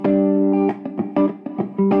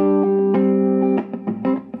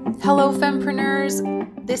Hello, Fempreneurs.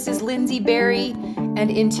 This is Lindsay Berry, and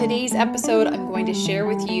in today's episode, I'm going to share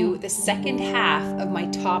with you the second half of my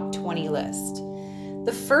top 20 list.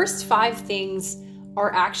 The first 5 things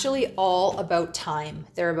are actually all about time.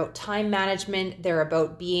 They're about time management. They're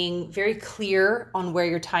about being very clear on where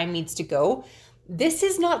your time needs to go. This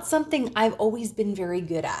is not something I've always been very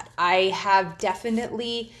good at. I have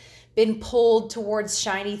definitely been pulled towards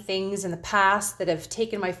shiny things in the past that have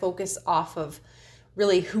taken my focus off of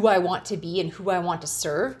really who I want to be and who I want to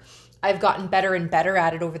serve. I've gotten better and better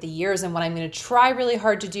at it over the years, and what I'm going to try really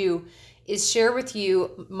hard to do is share with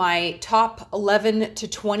you my top 11 to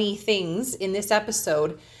 20 things in this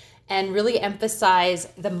episode and really emphasize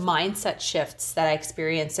the mindset shifts that I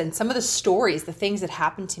experienced and some of the stories, the things that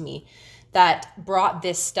happened to me that brought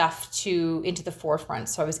this stuff into the forefront.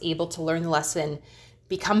 So I was able to learn the lesson,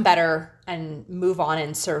 become better, and move on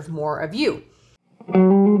and serve more of you.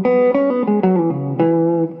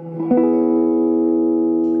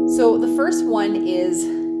 So the first one is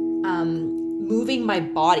moving my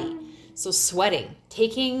body. So sweating,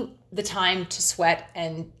 taking the time to sweat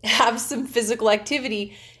and have some physical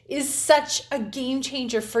activity is such a game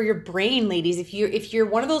changer for your brain, ladies. If you're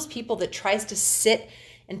one of those people that tries to sit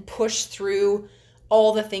and push through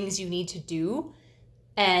all the things you need to do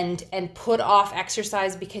and put off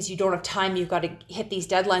exercise because you don't have time, you've got to hit these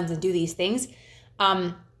deadlines and do these things.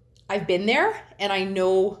 I've been there, and I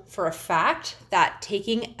know for a fact that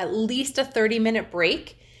taking at least a 30-minute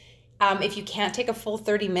break, if you can't take a full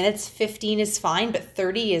 30 minutes, 15 is fine, but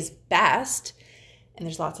 30 is best. And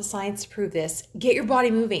there's lots of science to prove this. Get your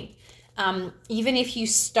body moving. Even if you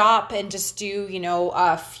stop and just do,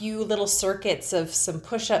 a few little circuits of some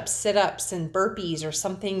push-ups, sit-ups, and burpees, or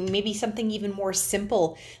maybe something even more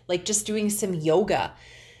simple, like just doing some yoga.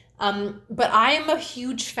 But I am a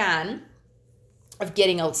huge fan of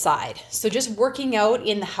getting outside. So just working out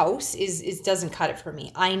in the house doesn't cut it for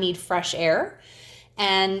me. I need fresh air.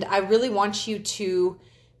 And I really want you to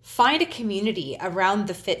find a community around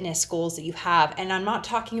the fitness goals that you have. And I'm not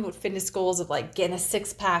talking about fitness goals of like getting a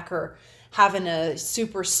 6-pack or having a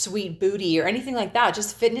super sweet booty or anything like that.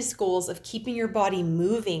 Just fitness goals of keeping your body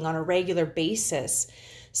moving on a regular basis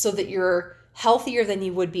so that you're healthier than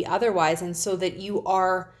you would be otherwise, and so that you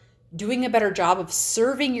are doing a better job of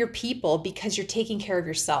serving your people because you're taking care of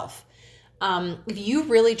yourself. If you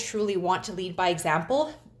really truly want to lead by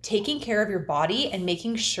example, taking care of your body and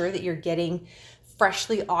making sure that you're getting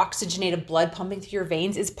freshly oxygenated blood pumping through your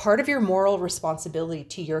veins is part of your moral responsibility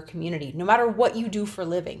to your community, no matter what you do for a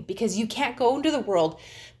living, because you can't go into the world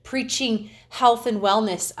preaching health and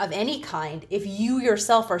wellness of any kind if you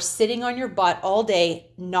yourself are sitting on your butt all day,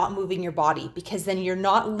 not moving your body, because then you're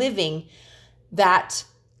not living that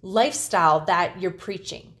lifestyle that you're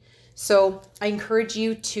preaching. So I encourage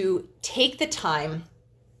you to take the time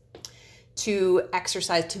to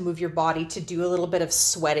exercise, to move your body, to do a little bit of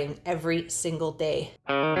sweating every single day.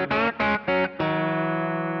 We're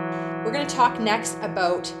going to talk next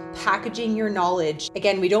about packaging your knowledge.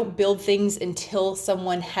 Again, we don't build things until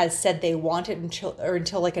someone has said they want it,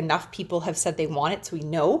 until like enough people have said they want it, so we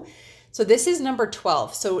know. So this is number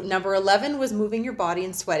 12. So number 11 was moving your body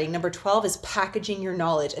and sweating. Number 12 is packaging your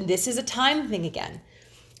knowledge. And this is a time thing again.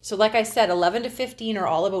 So like I said, 11 to 15 are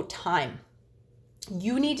all about time.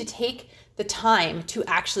 You need to take the time to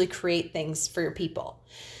actually create things for your people.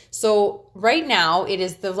 So right now, it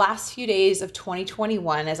is the last few days of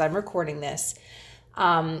 2021 as I'm recording this.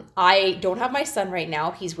 I don't have my son right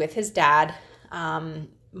now. He's with his dad.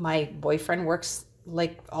 My boyfriend works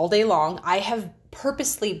like all day long. I have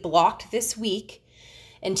purposely blocked this week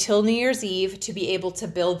until New Year's Eve to be able to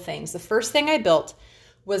build things. The first thing I built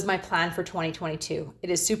was my plan for 2022. It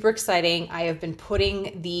is super exciting. I have been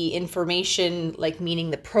putting the information,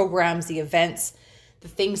 meaning the programs, the events, the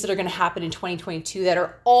things that are going to happen in 2022 that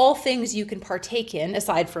are all things you can partake in,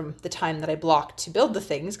 aside from the time that I blocked to build the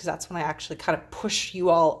things, because that's when I actually kind of push you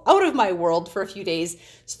all out of my world for a few days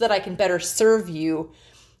so that I can better serve you.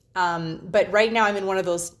 But right now I'm in one of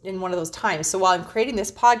those times. So while I'm creating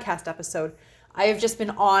this podcast episode, I have just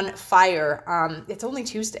been on fire. It's only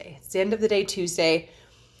Tuesday. It's the end of the day Tuesday.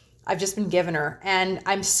 I've just been giving her, and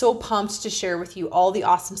I'm so pumped to share with you all the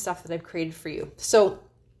awesome stuff that I've created for you. So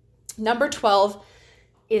number 12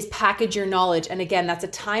 is package your knowledge. And again, that's a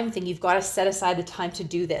time thing. You've got to set aside the time to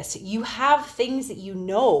do this. You have things that you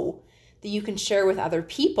know that you can share with other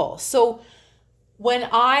people. So when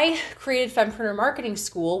I created Fempreneur Marketing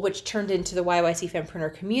School, which turned into the YYC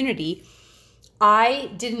Fempreneur community,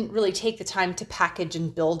 I didn't really take the time to package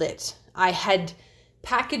and build it. I had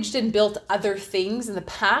packaged and built other things in the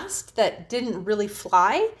past that didn't really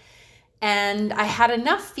fly. And I had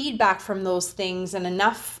enough feedback from those things and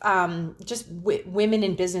enough women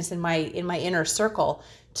in business in my inner circle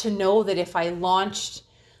to know that if I launched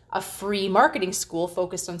a free marketing school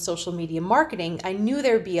focused on social media marketing, I knew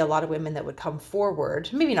there'd be a lot of women that would come forward,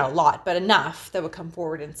 maybe not a lot, but enough that would come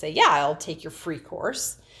forward and say, yeah, I'll take your free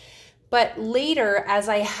course. But later, as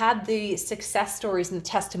I had the success stories and the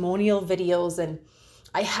testimonial videos, and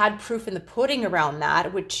I had proof in the pudding around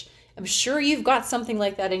that, which I'm sure you've got something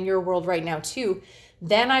like that in your world right now too,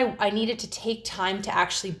 then I needed to take time to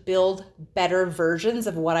actually build better versions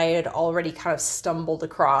of what I had already kind of stumbled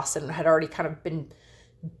across and had already kind of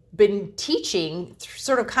been teaching,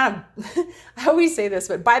 sort of kind of, I always say this,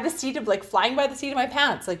 but flying by the seat of my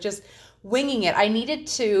pants, like just winging it. I needed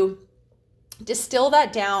to distill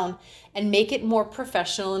that down and make it more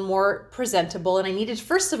professional and more presentable. And I needed,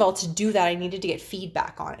 first of all, to do that, I needed to get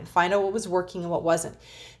feedback on it and find out what was working and what wasn't.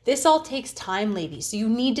 This all takes time, ladies. So you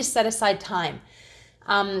need to set aside time.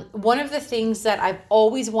 One of the things that I've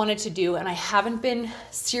always wanted to do, and I haven't been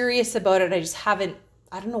serious about it,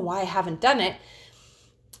 I don't know why I haven't done it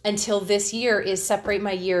until this year, is separate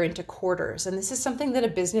my year into quarters. And this is something that a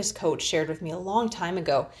business coach shared with me a long time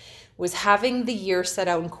ago, was having the year set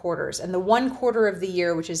out in quarters. And the one quarter of the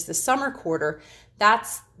year, which is the summer quarter,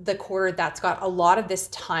 that's the quarter that's got a lot of this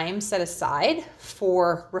time set aside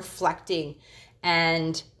for reflecting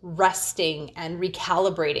and resting and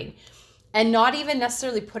recalibrating. And not even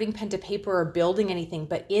necessarily putting pen to paper or building anything,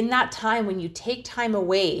 but in that time when you take time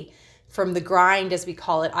away from the grind, as we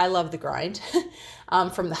call it, I love the grind,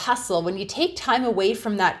 from the hustle, when you take time away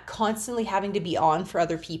from that constantly having to be on for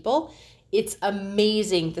other people, it's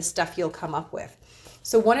amazing the stuff you'll come up with.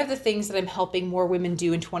 So one of the things that I'm helping more women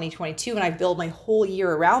do in 2022, and I build my whole year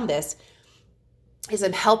around this, is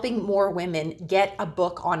I'm helping more women get a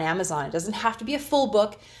book on Amazon. It doesn't have to be a full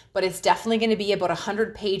book, but it's definitely going to be about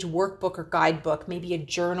 100-page workbook or guidebook, maybe a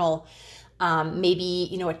journal,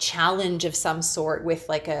 maybe, a challenge of some sort with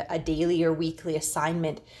like a daily or weekly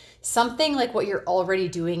assignment, something like what you're already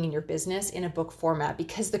doing in your business in a book format,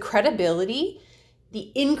 because the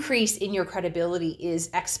increase in your credibility is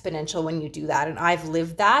exponential when you do that. And I've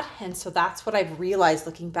lived that. And so that's what I've realized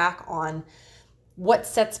looking back on what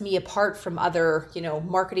sets me apart from other,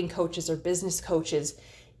 marketing coaches or business coaches,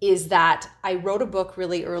 is that I wrote a book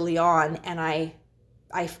really early on, and I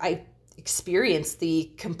experienced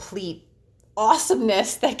the complete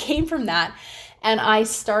awesomeness that came from that. And I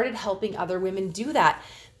started helping other women do that.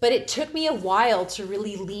 But it took me a while to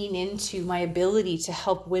really lean into my ability to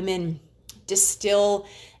help women distill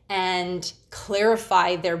and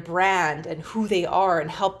clarify their brand and who they are,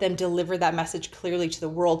 and help them deliver that message clearly to the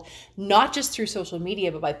world, not just through social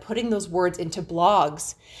media, but by putting those words into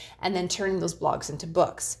blogs and then turning those blogs into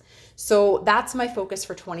books. So that's my focus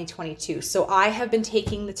for 2022. So I have been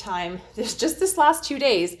taking the time, this last 2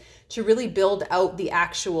 days, to really build out the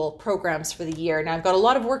actual programs for the year. Now I've got a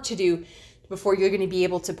lot of work to do before you're going to be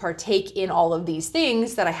able to partake in all of these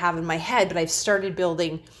things that I have in my head, but I've started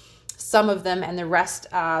building some of them, and the rest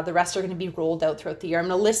are going to be rolled out throughout the year. I'm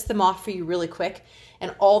going to list them off for you really quick,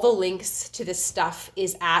 and all the links to this stuff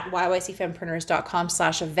is at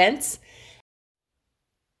yycfempreneurs.com/events.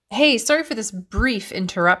 Hey, sorry for this brief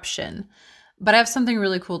interruption, but I have something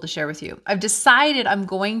really cool to share with you. I've decided I'm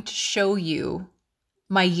going to show you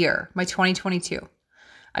my year, my 2022.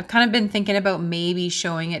 I've kind of been thinking about maybe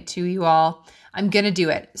showing it to you all. I'm going to do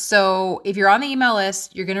it. So if you're on the email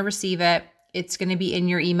list, you're going to receive it. It's going to be in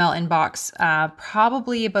your email inbox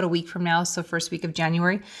probably about a week from now, so first week of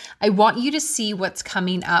January. I want you to see what's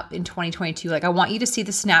coming up in 2022. Like, I want you to see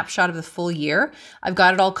the snapshot of the full year. I've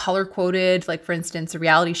got it all color coded. Like, for instance, the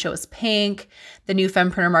reality show is pink. The new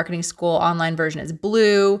Fempreneur Marketing School online version is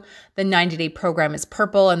blue. The 90-day program is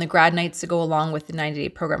purple. And the grad nights that go along with the 90-day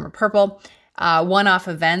program are purple. One-off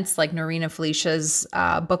events like Noreen and Felicia's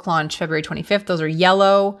book launch February 25th, those are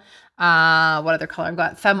yellow. What other color? I've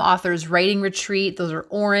got Femme Authors Writing Retreat. Those are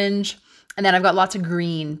orange. And then I've got lots of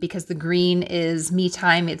green, because the green is me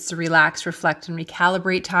time. It's the relax, reflect, and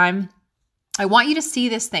recalibrate time. I want you to see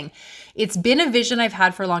this thing. It's been a vision I've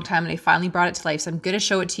had for a long time, and I finally brought it to life. So I'm going to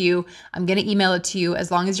show it to you. I'm going to email it to you as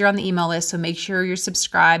long as you're on the email list. So make sure you're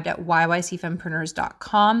subscribed at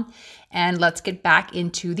yycfempreneurs.com, and let's get back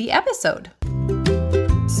into the episode.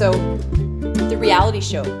 So the reality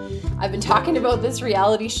show. I've been talking about this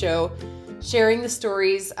reality show, sharing the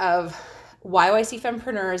stories of YYC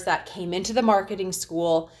Fempreneurs that came into the marketing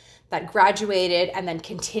school, that graduated, and then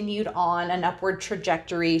continued on an upward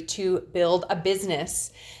trajectory to build a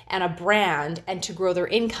business and a brand and to grow their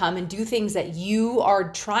income and do things that you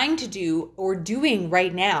are trying to do or doing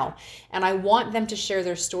right now. And I want them to share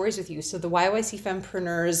their stories with you. So the YYC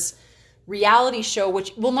Fempreneurs reality show,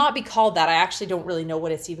 which will not be called that. I actually don't really know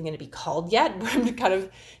what it's even going to be called yet. I'm kind of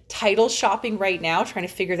title shopping right now, trying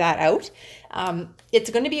to figure that out. It's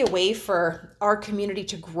going to be a way for our community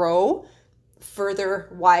to grow further,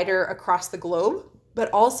 wider across the globe,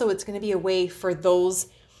 but also it's going to be a way for those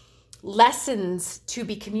lessons to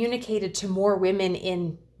be communicated to more women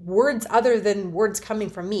in words other than words coming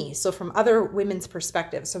from me. So from other women's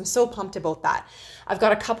perspectives. So I'm so pumped about that. I've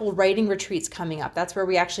got a couple writing retreats coming up. That's where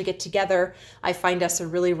we actually get together. I find us a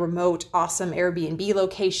really remote, awesome Airbnb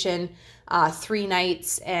location, 3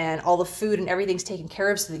 nights, and all the food and everything's taken care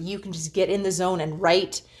of so that you can just get in the zone and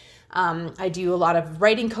write. I do a lot of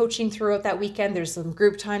writing coaching throughout that weekend. There's some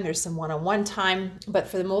group time, there's some one-on-one time, but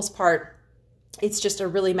for the most part, it's just a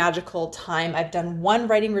really magical time. I've done one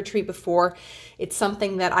writing retreat before. It's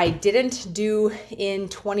something that I didn't do in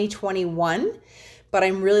 2021, but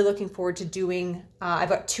I'm really looking forward to doing. I've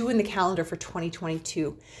got 2 in the calendar for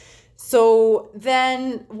 2022. So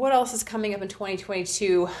then what else is coming up in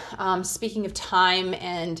 2022? Speaking of time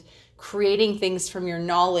and creating things from your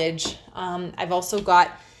knowledge, I've also got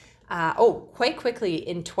quite quickly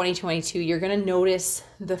in 2022, you're going to notice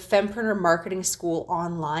the Fempreneur Marketing School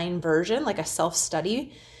online version, like a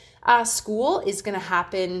self-study school, is going to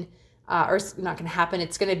happen, or it's not going to happen.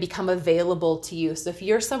 It's going to become available to you. So if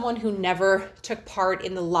you're someone who never took part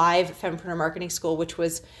in the live Fempreneur Marketing School, which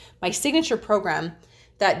was my signature program,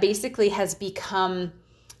 that basically has become,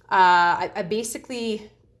 I basically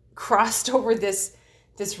crossed over this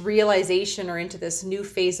realization or into this new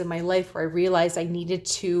phase of my life where I realized I needed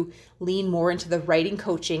to lean more into the writing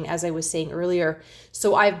coaching, as I was saying earlier.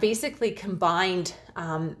 So I've basically combined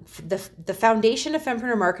the foundation of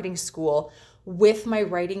Fempreneur Marketing School with my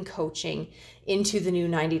writing coaching into the new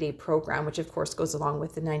 90-day program, which of course goes along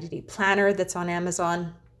with the 90-day planner that's on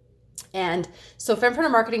Amazon. And so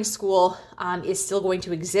Fempreneur Marketing School is still going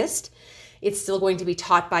to exist. It's still going to be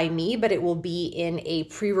taught by me, but it will be in a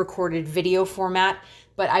pre-recorded video format.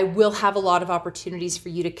 But I will have a lot of opportunities for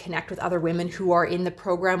you to connect with other women who are in the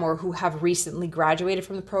program or who have recently graduated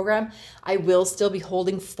from the program. I will still be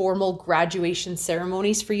holding formal graduation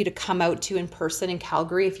ceremonies for you to come out to in person in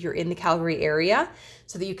Calgary if you're in the Calgary area,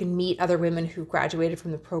 so that you can meet other women who graduated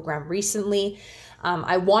from the program recently.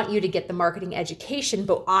 I want you to get the marketing education,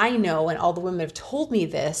 but I know, and all the women have told me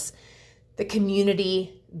this, the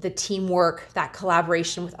community, the teamwork, that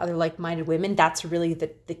collaboration with other like-minded women, that's really the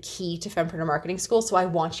key to Fempreneur Marketing School. So I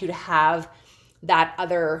want you to have that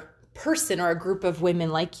other person or a group of women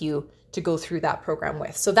like you to go through that program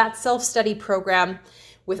with. So that self-study program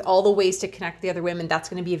with all the ways to connect the other women, that's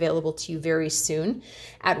going to be available to you very soon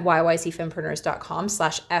at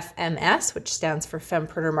yycfempreneurs.com/FMS, which stands for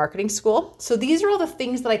Fempreneur Marketing School. So these are all the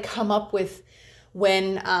things that I come up with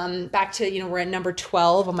when, back to, we're at number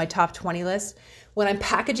 12 on my top 20 list. When I'm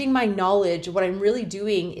packaging my knowledge, what I'm really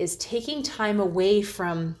doing is taking time away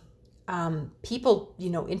from people,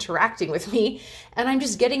 interacting with me, and I'm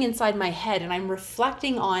just getting inside my head and I'm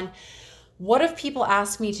reflecting on, what have people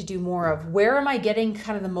asked me to do more of? Where am I getting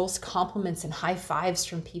kind of the most compliments and high fives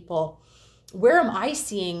from people? Where am I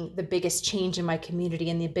seeing the biggest change in my community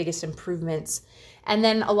and the biggest improvements? And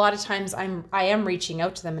then a lot of times I am reaching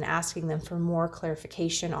out to them and asking them for more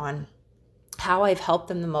clarification on how I've helped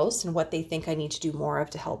them the most and what they think I need to do more of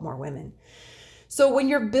to help more women. So when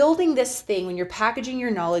you're building this thing, when you're packaging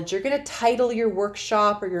your knowledge, you're going to title your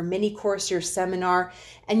workshop or your mini course, your seminar,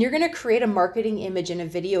 and you're going to create a marketing image and a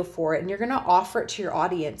video for it, and you're going to offer it to your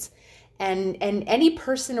audience. And any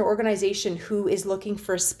person or organization who is looking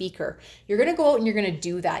for a speaker, you're going to go out and you're going to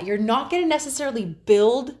do that. You're not going to necessarily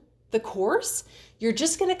build the course. You're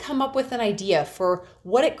just going to come up with an idea for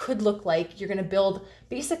what it could look like. You're going to build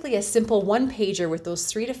basically a simple one-pager with those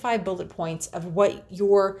 3 to 5 bullet points of what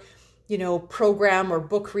your program or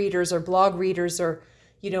book readers or blog readers or,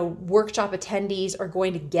 workshop attendees are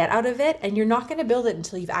going to get out of it. And you're not going to build it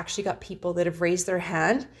until you've actually got people that have raised their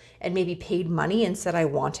hand and maybe paid money and said, I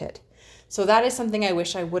want it. So that is something I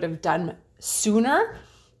wish I would have done sooner.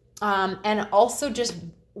 And also just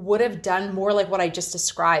would have done more like what I just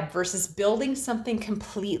described versus building something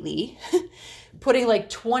completely, putting like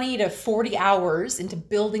 20 to 40 hours into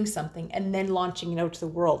building something and then launching it out to the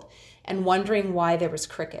world and wondering why there was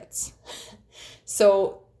crickets.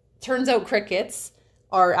 So turns out crickets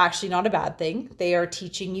are actually not a bad thing. They are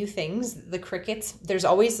teaching you things. The crickets, there's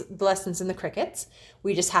always lessons in the crickets.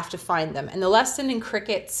 We just have to find them. And the lesson in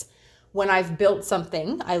crickets, when I've built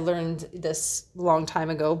something, I learned this a long time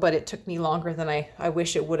ago, but it took me longer than I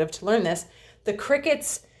wish it would have to learn this. The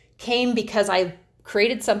crickets came because I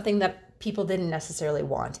created something that people didn't necessarily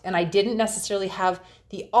want. And I didn't necessarily have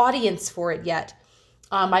the audience for it yet.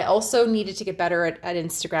 I also needed to get better at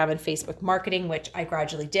Instagram and Facebook marketing, which I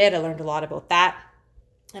gradually did. I learned a lot about that.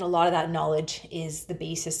 And a lot of that knowledge is the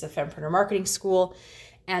basis of Fempreneur Marketing School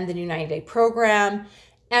and the new 90-day program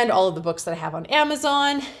and all of the books that I have on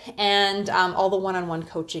Amazon and all the one-on-one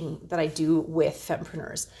coaching that I do with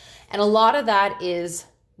fempreneurs. And a lot of that is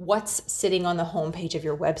what's sitting on the homepage of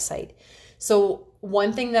your website. So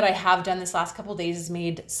one thing that I have done this last couple of days is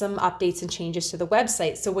made some updates and changes to the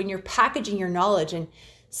website. So when you're packaging your knowledge and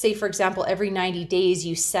say, for example, every 90 days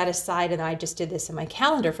you set aside, and I just did this in my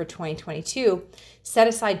calendar for 2022, set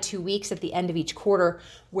aside 2 weeks at the end of each quarter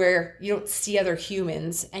where you don't see other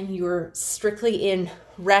humans and you're strictly in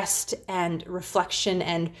rest and reflection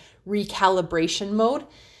and recalibration mode.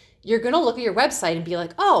 You're going to look at your website and be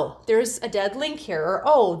like, oh, there's a dead link here, or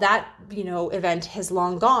oh, that, event has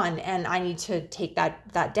long gone and I need to take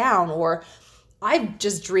that down, or I've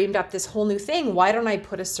just dreamed up this whole new thing. Why don't I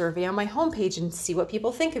put a survey on my homepage and see what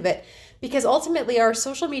people think of it? Because ultimately our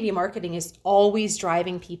social media marketing is always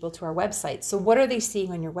driving people to our website. So what are they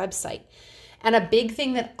seeing on your website? And a big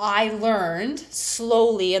thing that I learned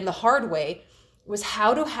slowly and the hard way was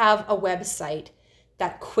how to have a website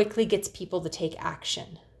that quickly gets people to take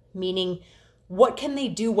action. Meaning, what can they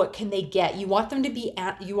do? What can they get? You want them to be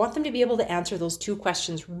able to answer those two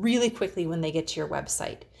questions really quickly when they get to your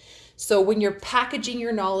website. So when you're packaging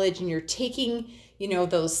your knowledge and you're taking,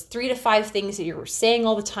 those 3 to 5 things that you're saying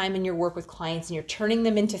all the time in your work with clients and you're turning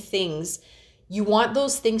them into things, you want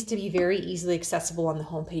those things to be very easily accessible on the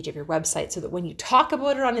homepage of your website so that when you talk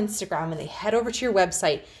about it on Instagram and they head over to your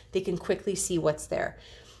website, they can quickly see what's there.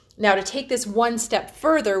 Now, to take this one step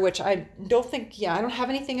further, which I don't have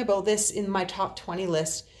anything about this in my top 20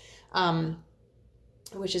 list,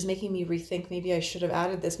 which is making me rethink, maybe I should have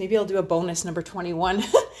added this. Maybe I'll do a bonus number 21.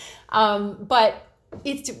 But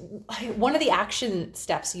it's one of the action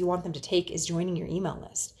steps you want them to take is joining your email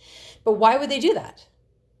list. But why would they do that?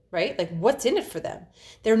 Right? Like, what's in it for them?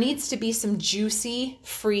 There needs to be some juicy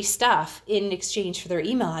free stuff in exchange for their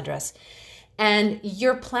email address. And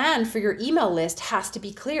your plan for your email list has to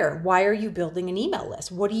be clear. Why are you building an email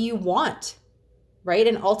list? What do you want? Right?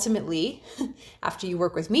 And ultimately, after you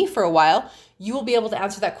work with me for a while, you will be able to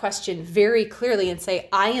answer that question very clearly and say,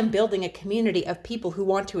 I am building a community of people who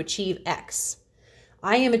want to achieve X.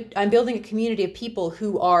 I'm building a community of people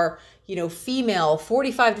who are, female,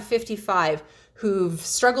 45 to 55, who've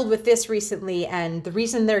struggled with this recently, and the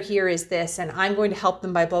reason they're here is this, and I'm going to help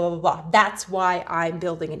them by blah, blah, blah, blah. That's why I'm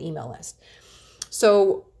building an email list.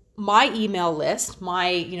 So my email list,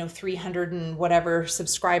 my 300 and whatever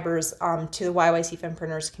subscribers to the YYC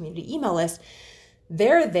Fempreneurs community email list,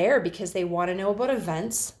 they're there because they want to know about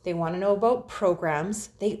events, they want to know about programs,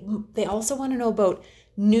 they also want to know about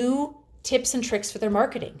new tips and tricks for their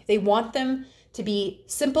marketing. They want them to be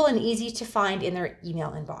simple and easy to find in their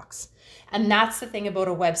email inbox. And that's the thing about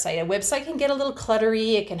a website. A website can get a little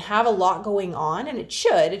cluttery, it can have a lot going on, and it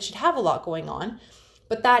should have a lot going on.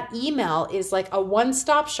 But that email is like a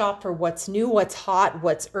one-stop shop for what's new, what's hot,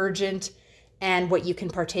 what's urgent, and what you can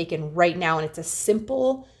partake in right now. And it's a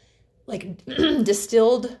simple,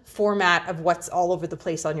 distilled format of what's all over the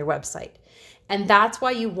place on your website. And that's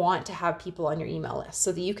why you want to have people on your email list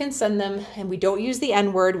so that you can send them, and we don't use the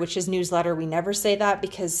N word, which is newsletter. We never say that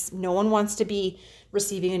because no one wants to be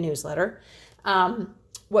receiving a newsletter.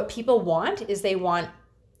 What people want is they want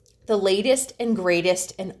the latest and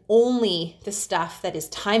greatest and only the stuff that is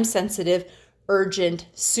time sensitive, urgent,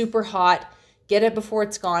 super hot, get it before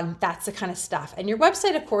it's gone. That's the kind of stuff. And your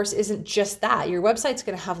website, of course, isn't just that. Your website's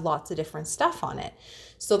going to have lots of different stuff on it.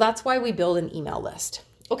 So that's why we build an email list.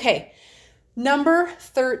 Okay. Number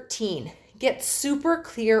 13, get super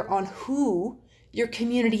clear on who your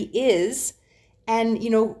community is and,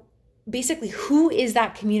 basically who is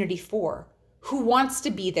that community for? Who wants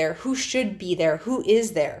to be there? Who should be there? Who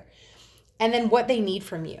is there? And then what they need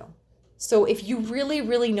from you. So if you really,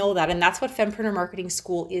 really know that, and that's what Fempreneur Marketing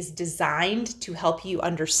School is designed to help you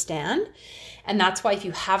understand. And that's why if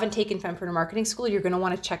you haven't taken Fempreneur Marketing School, you're going to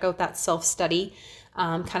want to check out that self-study,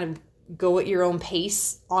 kind of go at your own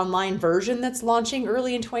pace online version that's launching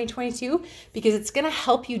early in 2022, because it's going to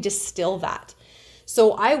help you distill that.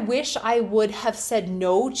 So I wish I would have said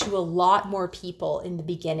no to a lot more people in the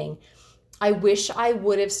beginning. I wish I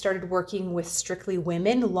would have started working with strictly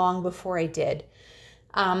women long before I did.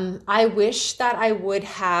 I wish that I would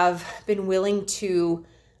have been willing to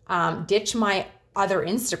ditch my other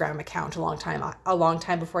Instagram account a long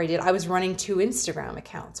time before I did. I was running 2 Instagram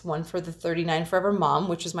accounts, one for the 39 Forever Mom,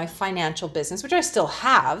 which is my financial business, which I still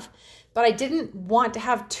have, but I didn't want to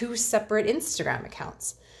have 2 separate Instagram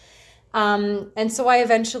accounts. And so I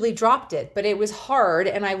eventually dropped it, but it was hard,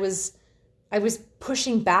 and I was I was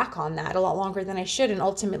pushing back on that a lot longer than I should. And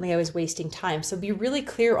ultimately I was wasting time. So be really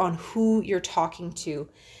clear on who you're talking to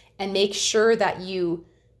and make sure that you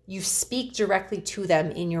speak directly to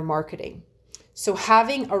them in your marketing. So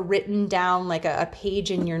having a written down, like a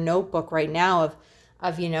page in your notebook right now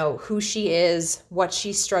of, who she is, what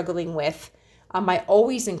she's struggling with. I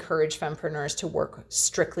always encourage fempreneurs to work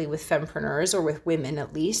strictly with fempreneurs, or with women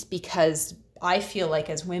at least, because I feel like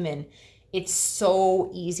as women, it's so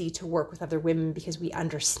easy to work with other women because we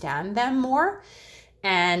understand them more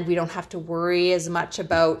and we don't have to worry as much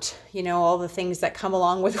about, all the things that come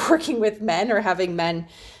along with working with men or having men.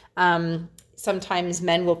 Sometimes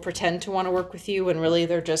men will pretend to want to work with you when really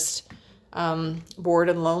they're just bored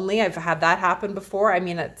and lonely. I've had that happen before. I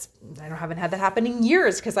haven't had that happen in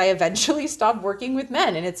years because I eventually stopped working with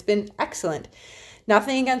men and it's been excellent.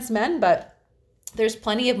 Nothing against men, but there's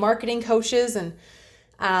plenty of marketing coaches and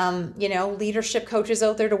leadership coaches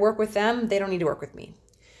out there to work with them. They don't need to work with me.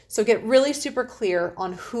 So get really super clear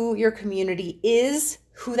on who your community is,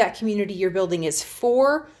 who that community you're building is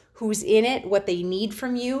for, who's in it, what they need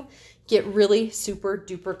from you. Get really super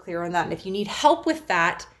duper clear on that. And if you need help with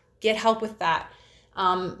that, get help with that.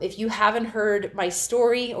 If you haven't heard my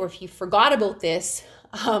story, or if you forgot about this,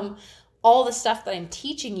 all the stuff that I'm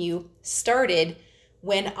teaching you started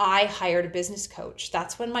when I hired a business coach.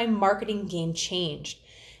 That's when my marketing game changed.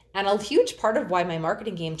 And a huge part of why my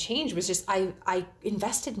marketing game changed was just I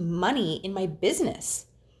invested money in my business.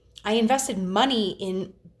 I invested money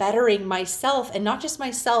in bettering myself, and not just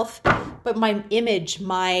myself, but my image,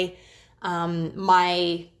 my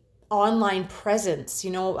online presence.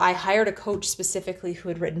 I hired a coach specifically who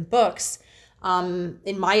had written books.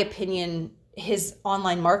 In my opinion, his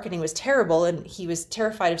online marketing was terrible and he was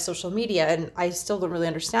terrified of social media, and I still don't really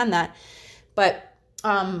understand that. But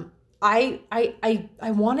I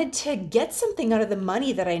wanted to get something out of the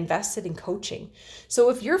money that I invested in coaching. So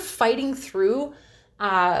if you're fighting through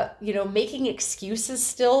making excuses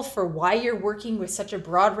still for why you're working with such a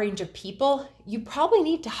broad range of people, you probably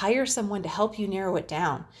need to hire someone to help you narrow it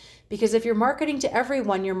down. Because if you're marketing to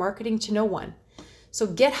everyone, you're marketing to no one. So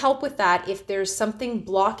get help with that if there's something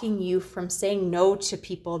blocking you from saying no to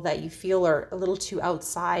people that you feel are a little too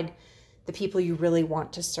outside the people you really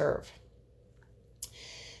want to serve.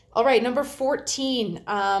 All right, number 14.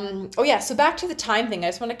 So back to the time thing. I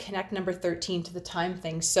just want to connect number 13 to the time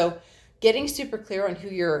thing. So getting super clear on who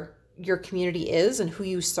your community is and who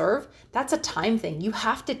you serve, that's a time thing. You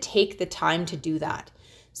have to take the time to do that.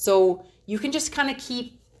 So you can just kind of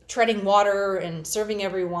keep treading water and serving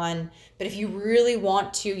everyone. But if you really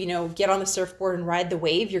want to, get on the surfboard and ride the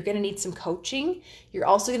wave, you're going to need some coaching. You're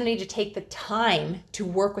also going to need to take the time to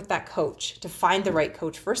work with that coach, to find the right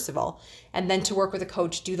coach, first of all, and then to work with a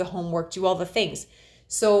coach, do the homework, do all the things.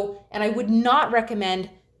 So, and I would not recommend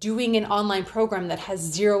doing an online program that has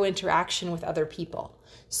zero interaction with other people.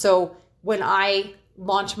 So when I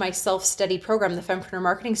launch my self-study program, the Fempreneur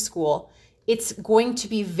Marketing School, it's going to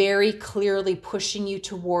be very clearly pushing you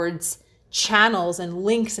towards channels and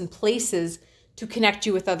links and places to connect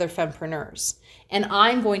you with other fempreneurs. And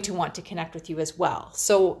I'm going to want to connect with you as well.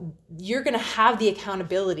 So you're going to have the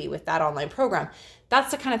accountability with that online program. That's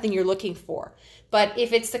the kind of thing you're looking for. But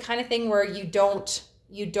if it's the kind of thing where you don't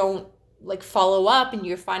like follow up and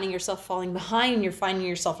you're finding yourself falling behind and you're finding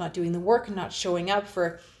yourself not doing the work and not showing up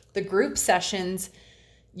for the group sessions,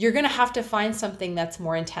 you're going to have to find something that's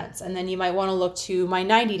more intense. And then you might want to look to my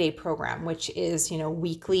 90-day program, which is,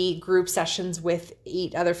 weekly group sessions with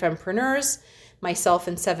 8 other fempreneurs, myself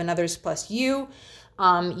and 7 others plus you.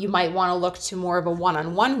 You might want to look to more of a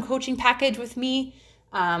one-on-one coaching package with me.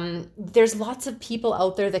 There's lots of people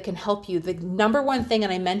out there that can help you. The number one thing,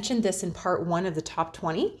 and I mentioned this in part 1 of the top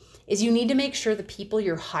 20, is you need to make sure the people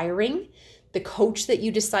you're hiring, the coach that you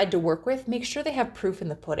decide to work with, make sure they have proof in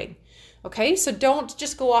the pudding. Okay, so don't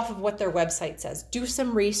just go off of what their website says. Do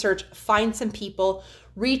some research, find some people,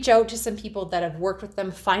 reach out to some people that have worked with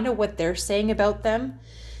them, find out what they're saying about them.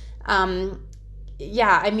 I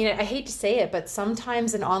hate to say it, but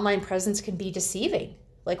sometimes an online presence can be deceiving.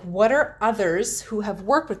 Like, what are others who have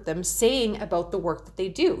worked with them saying about the work that they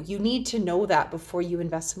do? You need to know that before you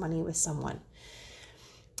invest money with someone.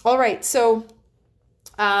 All right, so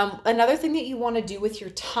another thing that you want to do with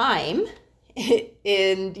your time,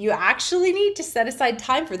 and you actually need to set aside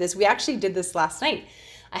time for this. We actually did this last night.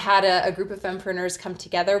 I had a group of fempreneurs come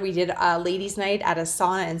together. We did a ladies' night at a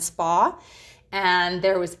sauna and spa, and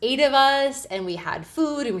there was 8 of us, and we had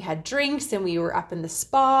food and we had drinks, and we were up in the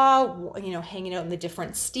spa, hanging out in the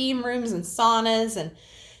different steam rooms and saunas and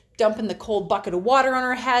dumping the cold bucket of water on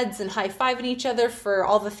our heads and high-fiving each other for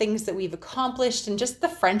all the things that we've accomplished and just the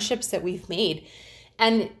friendships that we've made.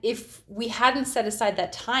 And if we hadn't set aside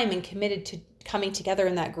that time and committed to coming together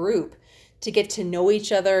in that group to get to know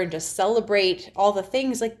each other and just celebrate all the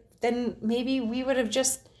things, like, then maybe we would have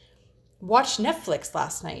just watched Netflix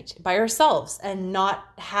last night by ourselves and not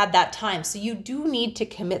had that time. So you do need to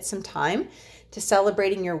commit some time to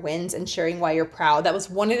celebrating your wins and sharing why you're proud. That was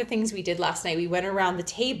one of the things we did last night. We went around the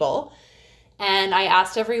table and I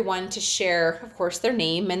asked everyone to share, of course, their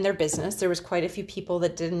name and their business. There was quite a few people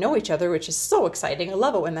that didn't know each other, which is so exciting. I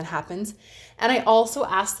love it when that happens. And I also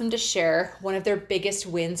asked them to share one of their biggest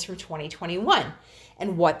wins from 2021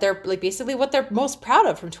 and what they're like, basically what they're most proud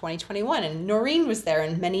of from 2021. And Noreen was there,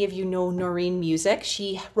 and many of you know Noreen Music.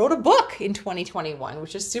 She wrote a book in 2021,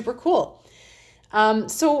 which is super cool.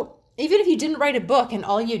 So even if you didn't write a book and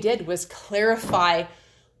all you did was clarify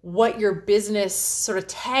what your business sort of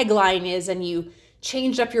tagline is, and you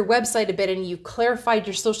changed up your website a bit and you clarified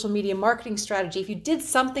your social media marketing strategy, if you did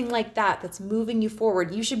something like that that's moving you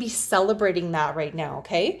forward, you should be celebrating that right now,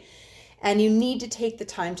 okay? And you need to take the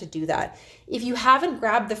time to do that. If you haven't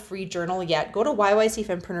grabbed the free journal yet, go to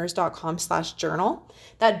yycfempreneurs.com/journal.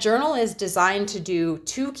 That journal is designed to do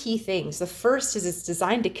two key things. The first is it's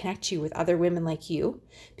designed to connect you with other women like you,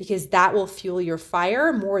 because that will fuel your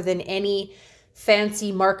fire more than any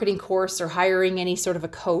fancy marketing course or hiring any sort of a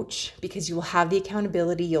coach, because you will have the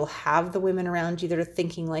accountability. You'll have the women around you that are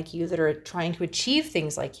thinking like you, that are trying to achieve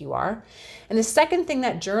things like you are. And the second thing,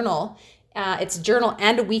 that journal, it's a journal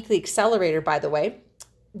and a weekly accelerator, by the way.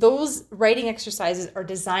 Those writing exercises are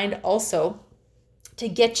designed also to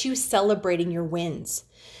get you celebrating your wins.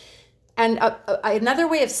 And another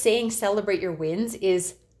way of saying celebrate your wins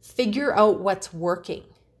is figure out what's working.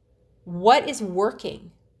 What is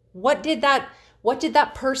working? What did that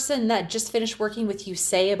person that just finished working with you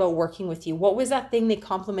say about working with you? What was that thing they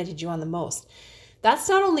complimented you on the most? That's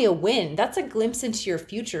not only a win, that's a glimpse into your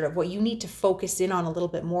future of what you need to focus in on a little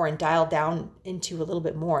bit more and dial down into a little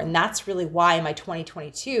bit more. And that's really why my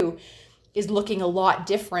 2022 is looking a lot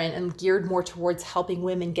different and geared more towards helping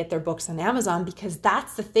women get their books on Amazon, because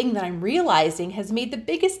that's the thing that I'm realizing has made the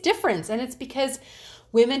biggest difference. And it's because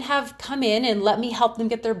women have come in and let me help them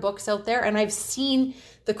get their books out there. And I've seen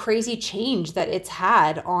the crazy change that it's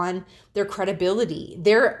had on their credibility.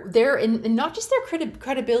 They're in, not just their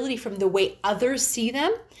credibility from the way others see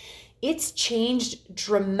them, it's changed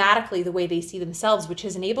dramatically the way they see themselves, which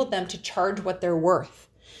has enabled them to charge what they're worth.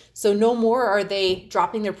 So no more are they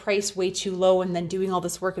dropping their price way too low and then doing all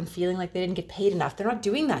this work and feeling like they didn't get paid enough. They're not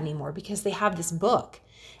doing that anymore, because they have this book.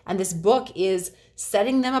 And this book is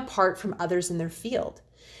setting them apart from others in their field.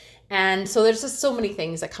 And so there's just so many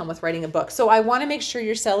things that come with writing a book. So I want to make sure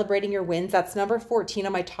you're celebrating your wins. That's number 14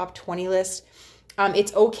 on my top 20 list.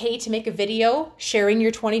 It's okay to make a video sharing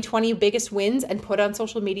your 2020 biggest wins and put on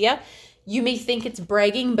social media. You may think it's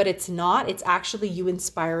bragging, but it's not. It's actually you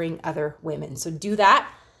inspiring other women. So do that.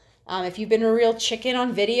 If you've been a real chicken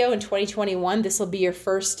on video in 2021, this will be your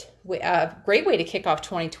first great way to kick off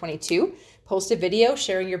 2022. Post a video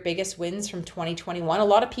sharing your biggest wins from 2021. A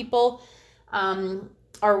lot of people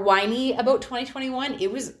are whiny about 2021.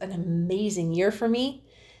 It was an amazing year for me.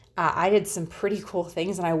 I did some pretty cool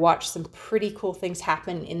things, and I watched some pretty cool things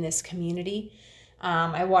happen in this community.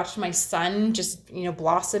 I watched my son just,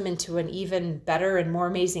 blossom into an even better and more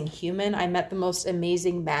amazing human. I met the most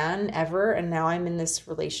amazing man ever, and now I'm in this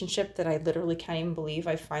relationship that I literally can't even believe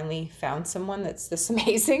I finally found someone that's this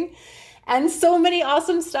amazing. And so many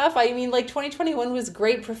awesome stuff. I mean, 2021 was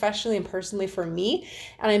great professionally and personally for me.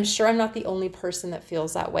 And I'm sure I'm not the only person that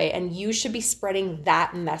feels that way. And you should be spreading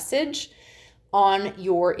that message on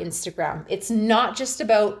your Instagram. It's not just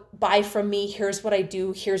about buy from me. Here's what I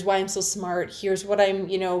do. Here's why I'm so smart. Here's what I'm,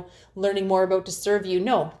 learning more about to serve you.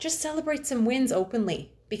 No, just celebrate some wins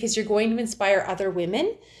openly, because you're going to inspire other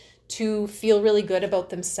women to feel really good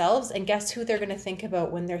about themselves. And guess who they're going to think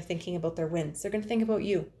about when they're thinking about their wins? They're going to think about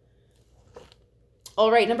you. All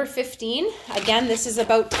right, number 15. Again, this is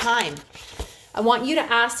about time. I want you to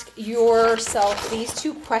ask yourself these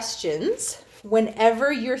two questions whenever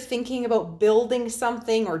you're thinking about building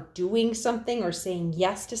something or doing something or saying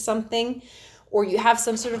yes to something, or you have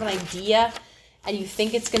some sort of an idea and you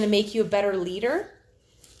think it's going to make you a better leader.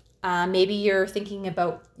 Maybe you're thinking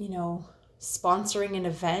about, sponsoring an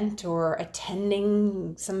event or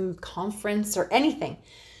attending some conference or anything.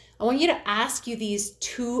 I want you to ask you these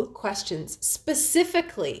two questions.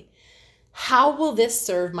 Specifically, how will this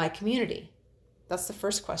serve my community? That's the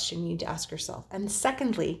first question you need to ask yourself. And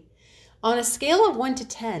secondly, on a scale of 1 to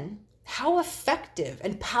 10, how effective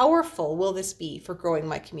and powerful will this be for growing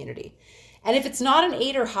my community? And if it's not an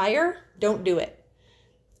 8 or higher, don't do it.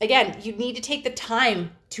 Again, you need to take the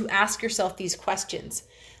time to ask yourself these questions.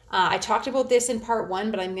 I talked about this in part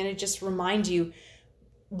 1, but I'm going to just remind you,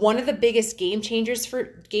 one of the biggest game changers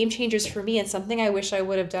for me, and something I wish I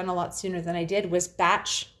would have done a lot sooner than I did, was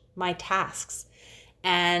batch my tasks.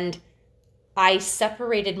 And I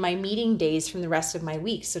separated my meeting days from the rest of my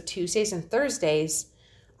week. So Tuesdays and Thursdays,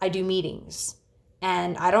 I do meetings.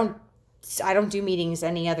 And I don't do meetings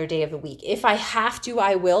any other day of the week. If I have to,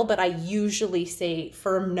 I will, but I usually say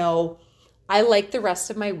firm no. I like the rest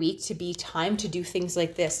of my week to be time to do things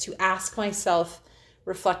like this, to ask myself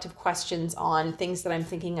reflective questions on things that I'm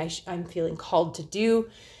thinking I'm feeling called to do,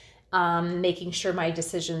 making sure my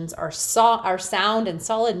decisions are sound and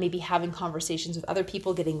solid, maybe having conversations with other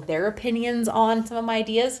people, getting their opinions on some of my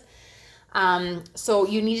ideas. So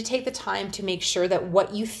you need to take the time to make sure that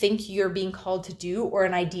what you think you're being called to do, or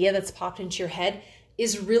an idea that's popped into your head,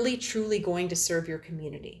 is really truly going to serve your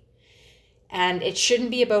community. And it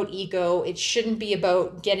shouldn't be about ego. It shouldn't be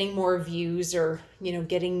about getting more views or,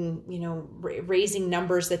 raising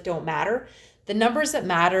numbers that don't matter. The numbers that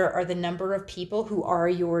matter are the number of people who are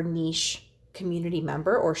your niche community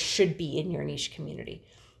member or should be in your niche community.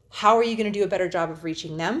 How are you going to do a better job of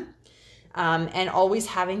reaching them? And always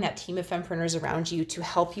having that team of fempreneurs around you to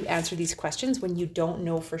help you answer these questions when you don't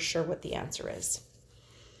know for sure what the answer is.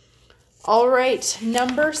 All right,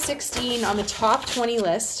 number 16 on the top 20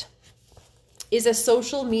 list is a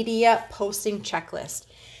social media posting checklist.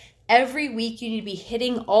 Every week you need to be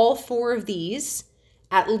hitting all 4 of these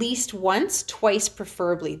at least once, twice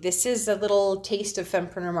preferably. This is a little taste of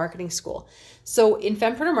Fempreneur Marketing School. So in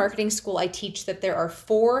Fempreneur Marketing School, I teach that there are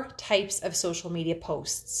 4 types of social media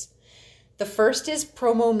posts. The first is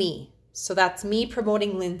promo me. So that's me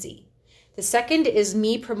promoting Lindsay. The second is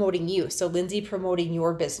me promoting you. So Lindsay promoting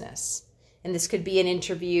your business. And this could be an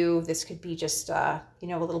interview. This could be just, a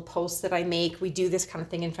little post that I make. We do this kind of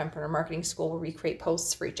thing in Fempreneur Marketing School where we create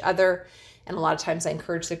posts for each other. And a lot of times I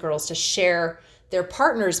encourage the girls to share their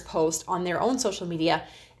partner's post on their own social media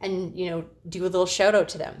and, do a little shout out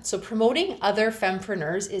to them. So promoting other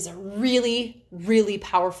fempreneurs is a really, really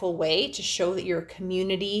powerful way to show that you're a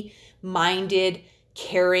community-minded,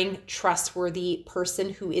 caring, trustworthy person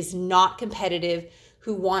who is not competitive,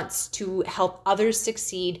 who wants to help others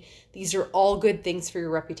succeed. These are all good things for your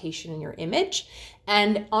reputation and your image.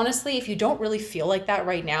 And honestly, if you don't really feel like that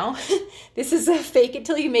right now, this is a fake it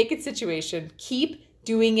till you make it situation. Keep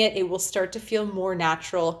doing it. It will start to feel more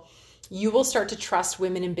natural. You will start to trust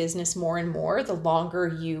women in business more and more the longer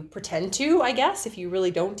you pretend to, I guess, if you really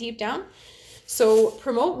don't deep down. So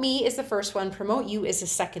promote me is the first one. Promote you is the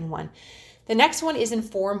second one. The next one is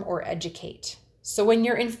inform or educate. So when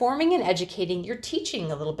you're informing and educating, you're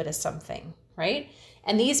teaching a little bit of something, right?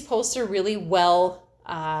 And these posts are really well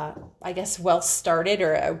started,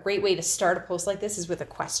 or a great way to start a post like this is with a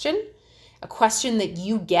question that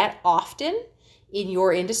you get often in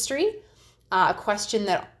your industry, a question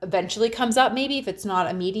that eventually comes up, maybe if it's not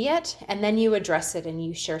immediate, and then you address it and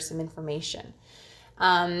you share some information.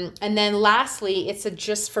 And then lastly, it's a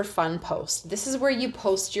just for fun post. This is where you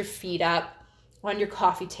post your feet up on your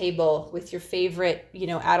coffee table with your favorite,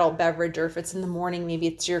 adult beverage, or if it's in the morning, maybe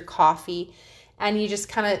it's your coffee, and you just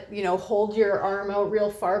kind of, hold your arm out real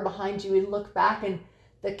far behind you and look back, and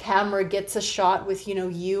the camera gets a shot with,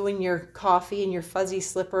 you and your coffee and your fuzzy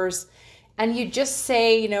slippers. And you just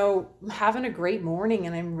say, I'm having a great morning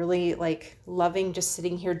and I'm really loving just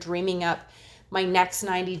sitting here dreaming up my next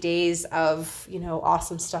 90 days of,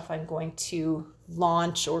 awesome stuff I'm going to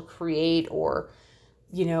launch or create or,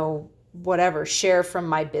 whatever, share from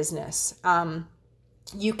my business.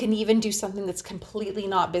 You can even do something that's completely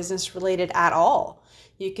not business related at all.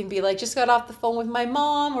 You can be like, just got off the phone with my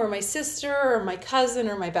mom or my sister or my cousin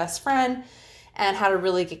or my best friend and had a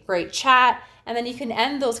really great chat. And then you can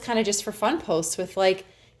end those kind of just for fun posts with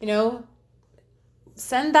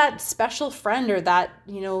send that special friend or that,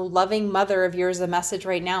 loving mother of yours a message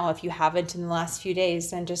right now if you haven't in the last few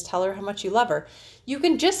days, and just tell her how much you love her. You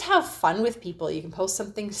can just have fun with people. You can post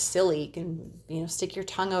something silly. You can, stick your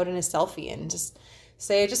tongue out in a selfie and just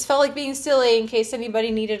say, I just felt like being silly in case anybody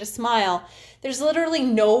needed a smile. There's literally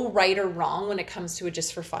no right or wrong when it comes to a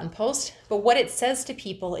just for fun post. But what it says to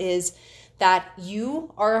people is that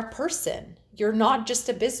you are a person. You're not just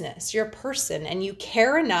a business. You're a person, and you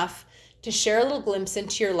care enough to share a little glimpse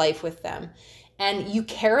into your life with them. And you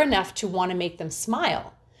care enough to want to make them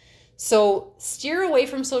smile. So steer away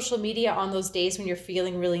from social media on those days when you're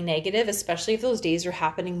feeling really negative, especially if those days are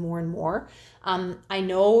happening more and more. I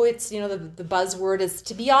know it's, the buzzword is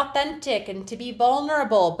to be authentic and to be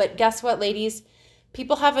vulnerable. But guess what, ladies?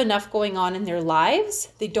 People have enough going on in their lives.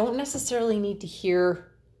 They don't necessarily need to hear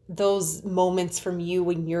those moments from you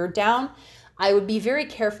when you're down. I would be very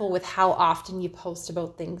careful with how often you post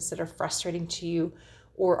about things that are frustrating to you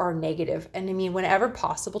or are negative. And I mean, whenever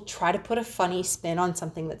possible, try to put a funny spin on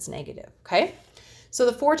something that's negative, okay? So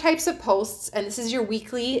the 4 types of posts, and this is your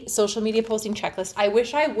weekly social media posting checklist. I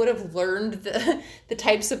wish I would have learned the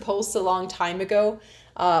types of posts a long time ago,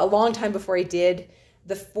 a long time before I did.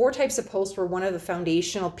 The 4 types of posts were one of the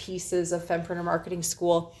foundational pieces of Fempreneur Marketing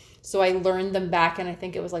School. So I learned them back in, I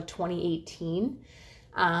think it was like 2018.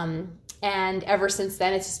 And ever since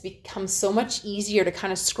then, it's just become so much easier to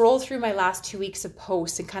kind of scroll through my last 2 weeks of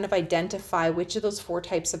posts and kind of identify which of those 4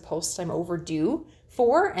 types of posts I'm overdue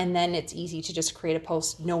for. And then it's easy to just create a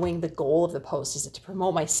post knowing the goal of the post. Is it to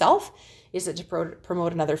promote myself? Is it to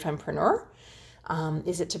promote another fempreneur?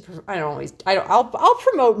 Is it to, I'll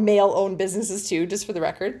promote male-owned businesses too, just for the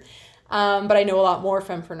record. But I know a lot more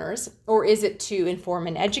fempreneurs. Or is it to inform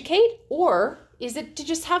and educate? Or is it to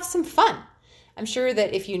just have some fun? I'm sure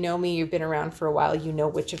that if you know me, you've been around for a while, you know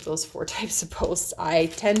which of those 4 types of posts I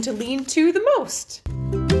tend to lean to the most.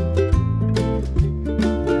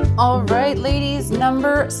 All right, ladies,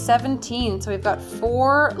 number 17. So we've got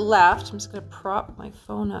 4 left. I'm just going to prop my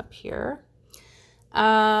phone up here.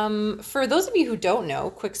 For those of you who don't know,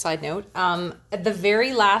 quick side note, at the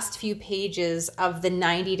very last few pages of the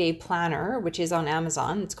 90-day planner, which is on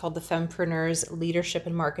Amazon, it's called the Fempreneur's Leadership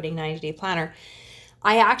and Marketing 90-day planner.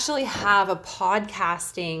 I actually have a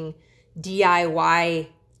podcasting DIY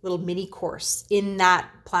little mini course in that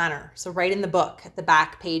planner. So right in the book at the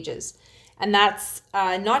back pages. And that's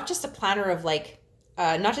not just a planner of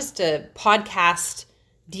not just a podcast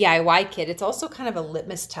DIY kit. It's also kind of a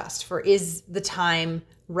litmus test for, is the time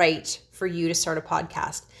right for you to start a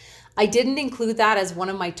podcast? I didn't include that as one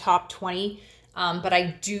of my top 20, but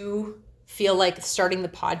I do feel like starting the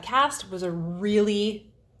podcast was a really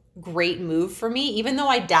great move for me. Even though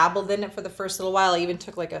I dabbled in it for the first little while, I even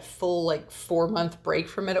took like a full 4-month break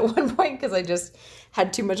from it at one point because I just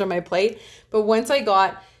had too much on my plate. But once I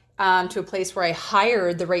got to a place where I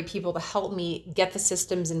hired the right people to help me get the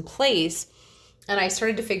systems in place, and I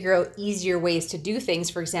started to figure out easier ways to do things,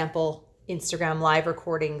 for example, Instagram live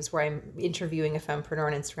recordings where I'm interviewing a fempreneur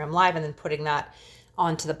on Instagram live and then putting that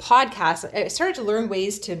onto the podcast. I started to learn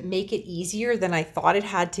ways to make it easier than I thought it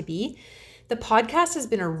had to be. The podcast has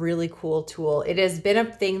been a really cool tool. It has been a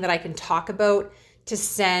thing that I can talk about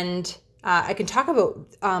I can talk about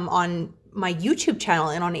on my YouTube channel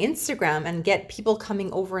and on Instagram and get people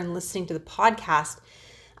coming over and listening to the podcast.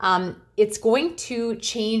 It's going to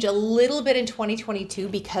change a little bit in 2022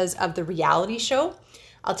 because of the reality show.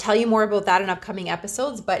 I'll tell you more about that in upcoming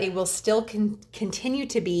episodes, but it will still continue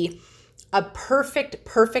to be a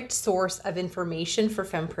perfect source of information for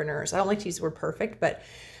fempreneurs. I don't like to use the word perfect, but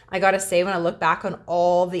I got to say, when I look back on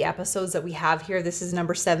all the episodes that we have here, this is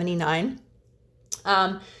number 79.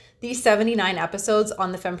 These 79 episodes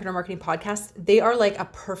on the Fempreneur Marketing Podcast, they are like a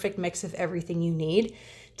perfect mix of everything you need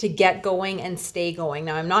to get going and stay going.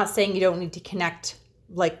 Now, I'm not saying you don't need to connect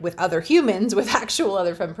with other humans, with actual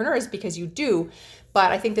other fempreneurs, because you do.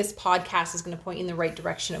 But I think this podcast is going to point you in the right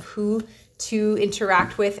direction of who to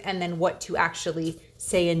interact with and then what to actually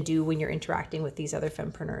say and do when you're interacting with these other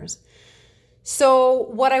fempreneurs. So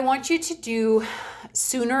what I want you to do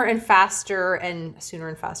sooner and faster,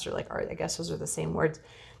 I guess those are the same words,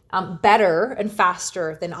 better and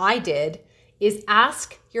faster than I did, is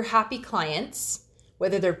ask your happy clients,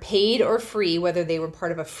 whether they're paid or free, whether they were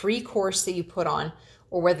part of a free course that you put on,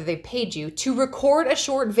 or whether they paid you, to record a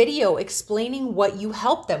short video explaining what you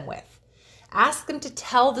helped them with. Ask them to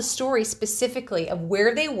tell the story specifically of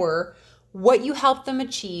where they were, what you helped them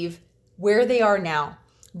achieve, where they are now.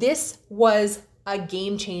 This was a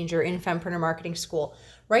game changer in Fempreneur Marketing School.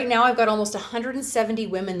 Right now, I've got almost 170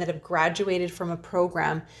 women that have graduated from a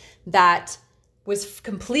program that was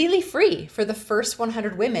completely free for the first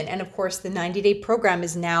 100 women. And of course, the 90-day program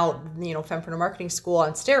is now, Fempreneur Marketing School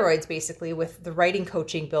on steroids, basically, with the writing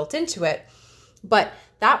coaching built into it. But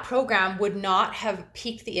that program would not have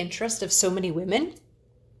piqued the interest of so many women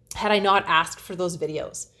had I not asked for those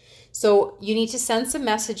videos. So you need to send some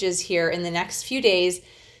messages here in the next few days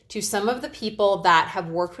to some of the people that have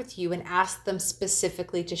worked with you and ask them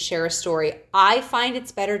specifically to share a story. I find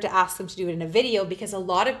it's better to ask them to do it in a video because a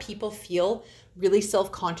lot of people feel really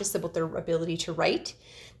self-conscious about their ability to write.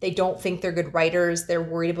 They don't think they're good writers. They're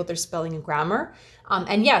worried about their spelling and grammar.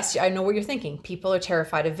 And yes, I know what you're thinking. People are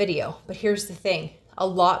terrified of video. But here's the thing. A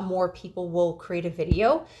lot more people will create a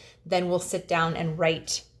video than will sit down and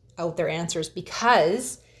write out their answers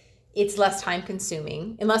because it's less time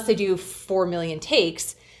consuming, unless they do 4 million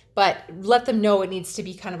takes. But let them know it needs to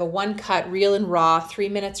be kind of a one cut, real and raw, 3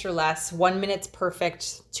 minutes or less. 1 minute's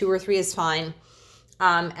perfect. 2 or 3 is fine.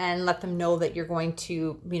 and let them know that you're going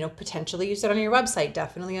to, potentially use it on your website,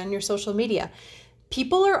 definitely on your social media.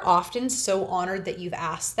 People are often so honored that you've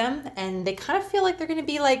asked them, and they kind of feel like they're going to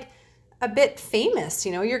be like a bit famous.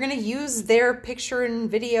 You're going to use their picture and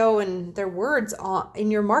video and their words in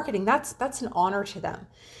your marketing. That's an honor to them.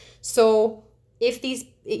 So if these,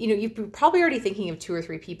 you're probably already thinking of 2 or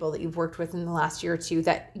 3 people that you've worked with in the last year or two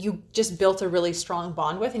that you just built a really strong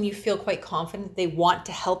bond with, and you feel quite confident they want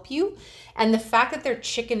to help you. And the fact that they're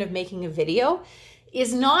chicken of making a video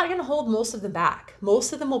is not going to hold most of them back.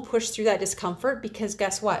 Most of them will push through that discomfort because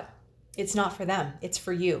guess what? It's not for them. It's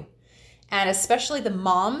for you. And especially the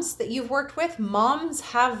moms that you've worked with, moms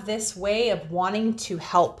have this way of wanting to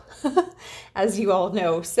help, as you all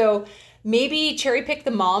know. So maybe cherry pick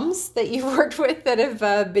the moms that you've worked with that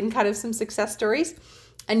have been kind of some success stories,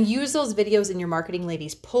 and use those videos in your marketing,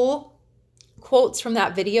 ladies. Pull quotes from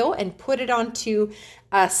that video and put it onto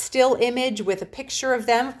a still image with a picture of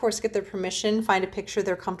them. Of course, get their permission, find a picture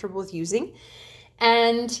they're comfortable with using.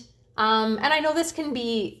 And I know this can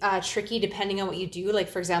be tricky depending on what you do. Like,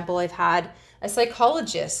 for example, I've had a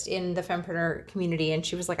psychologist in the fempreneur community, and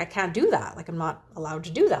she was like, I can't do that. Like, I'm not allowed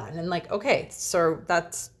to do that. And I'm like, okay, so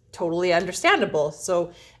that's totally understandable.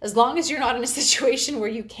 So as long as you're not in a situation where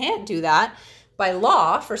you can't do that by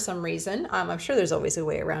law for some reason, I'm sure there's always a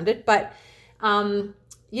way around it. But,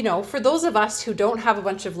 for those of us who don't have a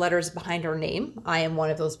bunch of letters behind our name, I am one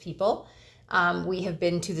of those people. We have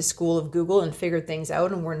been to the school of Google and figured things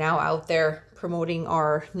out, and we're now out there promoting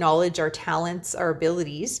our knowledge, our talents, our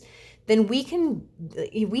abilities. Then we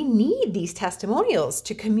need these testimonials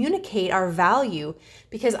to communicate our value,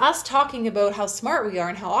 because us talking about how smart we are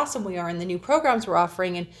and how awesome we are and the new programs we're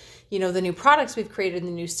offering and, the new products we've created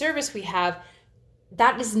and the new service we have,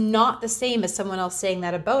 that is not the same as someone else saying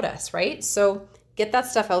that about us, right? So get that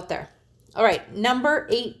stuff out there. All right, number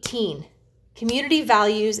 18, community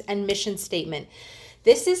values and mission statement.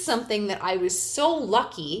 This is something that I was so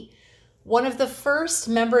lucky. One of the first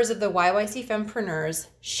members of the YYC Fempreneurs,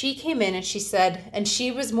 she came in and she said, and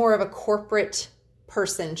she was more of a corporate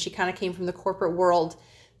person. She kind of came from the corporate world,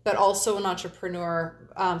 but also an entrepreneur,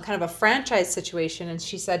 kind of a franchise situation. And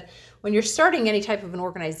she said, when you're starting any type of an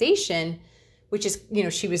organization, which is,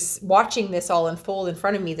 she was watching this all unfold in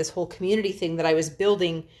front of me, this whole community thing that I was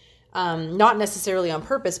building, not necessarily on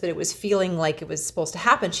purpose, but it was feeling like it was supposed to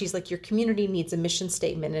happen. She's like, your community needs a mission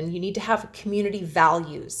statement, and you need to have community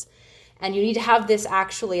values. And you need to have this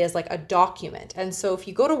actually as like a document. And so if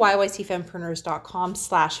you go to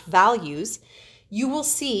yycfempreneurs.com/values, you will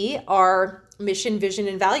see our mission, vision,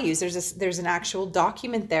 and values. There's an actual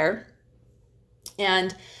document there.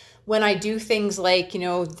 And when I do things like,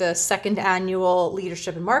 the second annual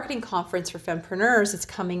Leadership and Marketing Conference for Fempreneurs, it's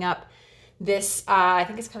coming up I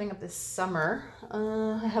think it's coming up this summer.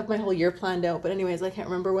 I have my whole year planned out, but anyways, I can't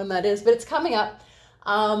remember when that is, but it's coming up.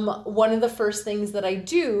 One of the first things that I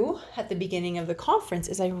do at the beginning of the conference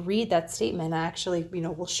is I read that statement. I actually,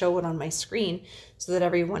 will show it on my screen so that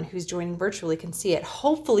everyone who's joining virtually can see it.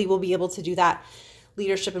 Hopefully we'll be able to do that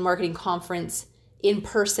Leadership and Marketing Conference in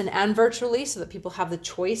person and virtually, so that people have the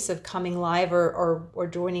choice of coming live or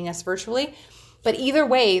joining us virtually. But either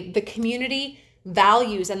way, the community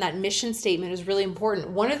values and that mission statement is really important.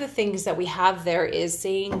 One of the things that we have there is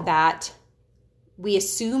saying that we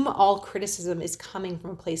assume all criticism is coming from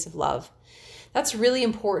a place of love. That's really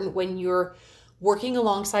important when you're working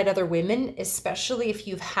alongside other women, especially if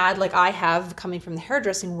you've had, like I have, coming from the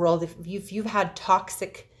hairdressing world, if you've had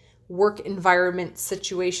toxic work environment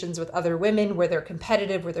situations with other women where they're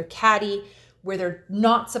competitive, where they're catty, where they're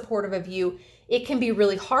not supportive of you, it can be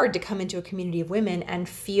really hard to come into a community of women and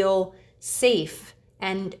feel safe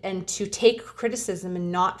and to take criticism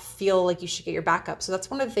and not feel like you should get your back up. So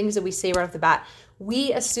that's one of the things that we say right off the bat.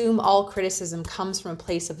 We assume all criticism comes from a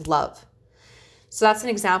place of love. So that's an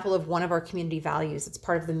example of one of our community values. It's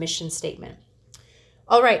part of the mission statement.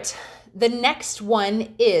 All right, the next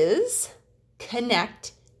one is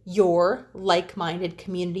connect your like-minded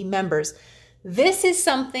community members. This is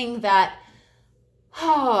something that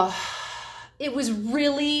it was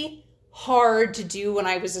really hard to do when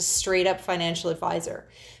I was a straight up financial advisor,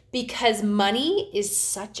 because money is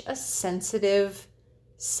such a sensitive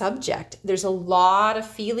subject. There's a lot of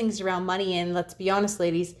feelings around money, and let's be honest,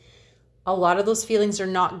 ladies, a lot of those feelings are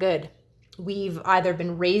not good. We've either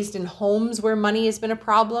been raised in homes where money has been a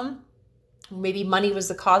problem. Maybe money was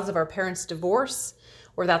the cause of our parents' divorce,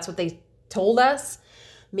 or that's what they told us.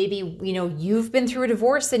 Maybe, you've been through a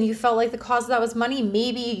divorce and you felt like the cause of that was money.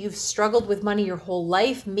 Maybe you've struggled with money your whole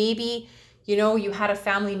life. Maybe, you had a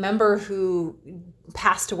family member who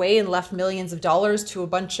passed away and left millions of dollars to a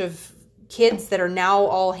bunch of kids that are now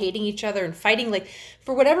all hating each other and fighting, like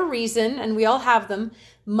for whatever reason, and we all have them,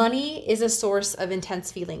 money is a source of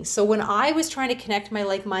intense feelings. So when I was trying to connect my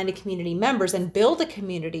like-minded community members and build a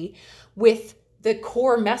community with the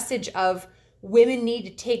core message of women need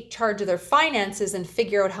to take charge of their finances and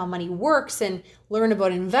figure out how money works and learn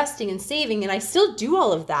about investing and saving. And I still do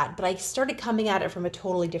all of that, but I started coming at it from a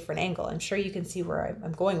totally different angle. I'm sure you can see where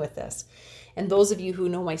I'm going with this. And those of you who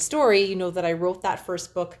know my story, you know that I wrote that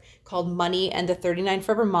first book called Money and the 39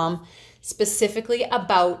 Forever Mom, specifically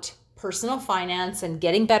about personal finance and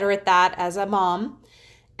getting better at that as a mom.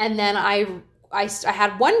 And then I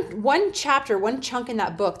had one chapter, one chunk in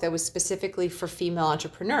that book that was specifically for female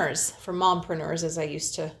entrepreneurs, for mompreneurs, as I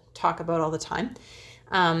used to talk about all the time.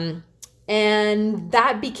 And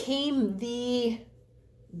that became the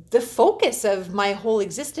focus of my whole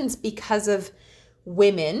existence because of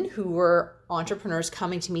women who were entrepreneurs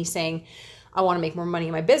coming to me saying, I want to make more money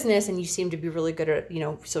in my business, and you seem to be really good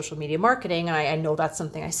at, social media marketing, and I know that's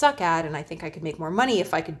something I suck at, and I think I could make more money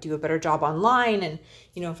if I could do a better job online, and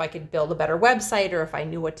if I could build a better website, or if I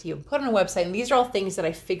knew what to even put on a website. And these are all things that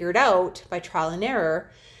I figured out by trial and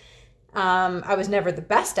error. I was never the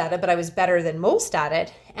best at it, but I was better than most at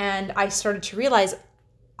it, and I started to realize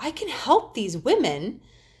I can help these women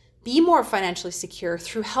be more financially secure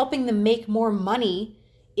through helping them make more money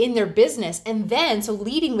in their business. And then, so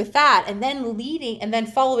leading with that, and then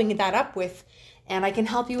following that up with, and I can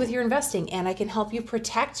help you with your investing, and I can help you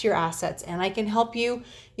protect your assets, and I can help you,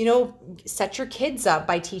 set your kids up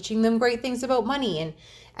by teaching them great things about money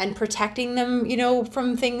and protecting them,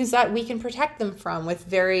 from things that we can protect them from with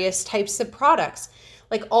various types of products.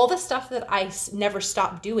 Like all the stuff that I never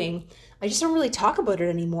stopped doing, I just don't really talk about it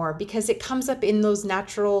anymore because it comes up in those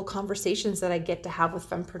natural conversations that I get to have with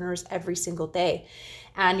fempreneurs every single day.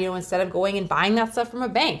 And, instead of going and buying that stuff from a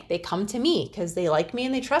bank, they come to me because they like me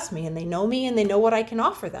and they trust me and they know me and they know what I can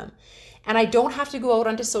offer them. And I don't have to go out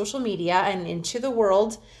onto social media and into the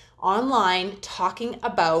world online talking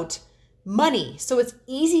about money. So it's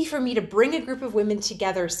easy for me to bring a group of women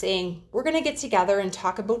together saying, we're going to get together and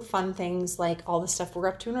talk about fun things like all the stuff we're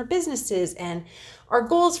up to in our businesses and our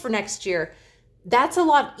goals for next year. That's a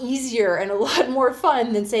lot easier and a lot more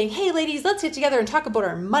fun than saying, hey ladies, let's get together and talk about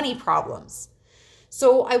our money problems.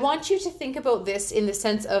 So I want you to think about this in the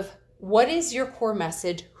sense of, what is your core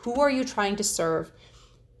message? Who are you trying to serve?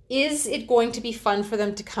 Is it going to be fun for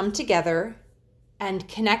them to come together and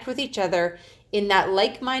connect with each other in that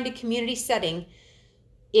like-minded community setting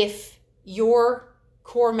if your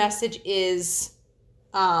core message is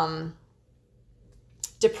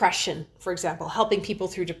depression, for example, helping people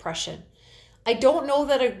through depression? I don't know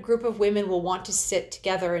that a group of women will want to sit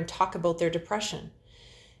together and talk about their depression.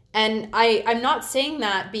 And I'm not saying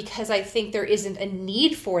that because I think there isn't a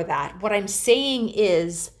need for that. What I'm saying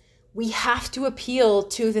is we have to appeal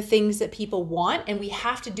to the things that people want, and we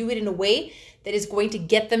have to do it in a way that is going to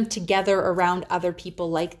get them together around other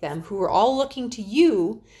people like them who are all looking to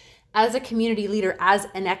you as a community leader, as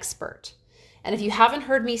an expert. And if you haven't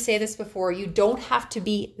heard me say this before, you don't have to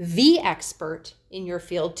be the expert in your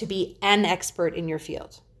field to be an expert in your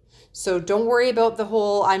field. So don't worry about the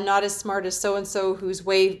whole, I'm not as smart as so-and-so who's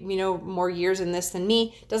way, more years in this than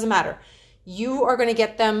me. Doesn't matter. You are going to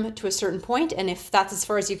get them to a certain point, and if that's as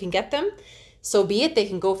far as you can get them, so be it. They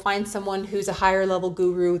can go find someone who's a higher level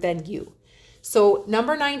guru than you. So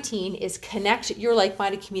number 19 is connect your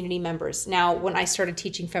like-minded community members. Now, when I started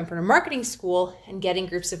teaching Fempreneur Marketing School and getting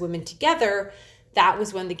groups of women together, that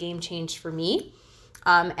was when the game changed for me.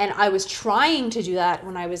 And I was trying to do that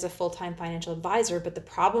when I was a full-time financial advisor, but the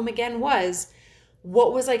problem again was,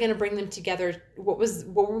 what was I going to bring them together? What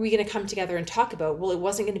were we going to come together and talk about? Well, it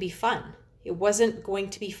wasn't going to be fun. It wasn't going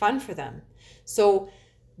to be fun for them. So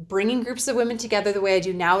bringing groups of women together the way I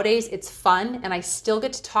do nowadays, it's fun, and I still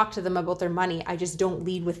get to talk to them about their money. I just don't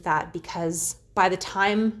lead with that because by the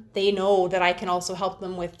time they know that I can also help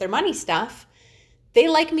them with their money stuff, they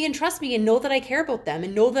like me and trust me and know that I care about them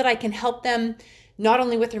and know that I can help them not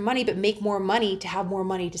only with their money, but make more money to have more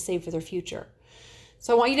money to save for their future.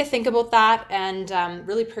 So I want you to think about that and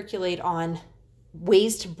really percolate on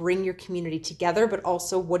ways to bring your community together, but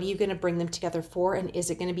also what are you going to bring them together for? And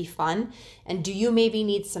is it going to be fun? And do you maybe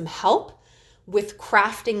need some help with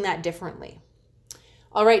crafting that differently?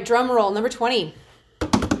 All right, drum roll, number 20.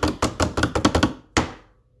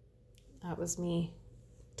 That was me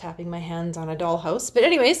tapping my hands on a dollhouse. But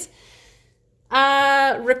anyways,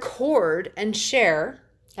 record and share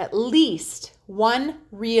at least one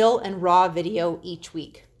real and raw video each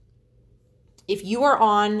week. If you are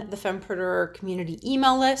on the Fempreneur community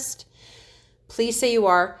email list, please say you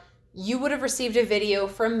are. You would have received a video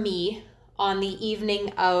from me on the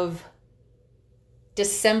evening of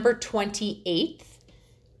December 28th,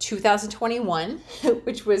 2021,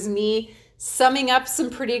 which was me summing up some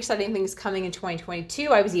pretty exciting things coming in 2022.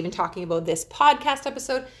 I was even talking about this podcast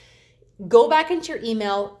episode. Go back into your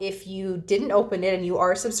email if you didn't open it and you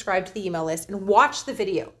are subscribed to the email list, and watch the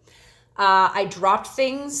video. I dropped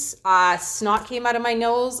things. Snot came out of my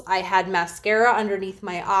nose. I had mascara underneath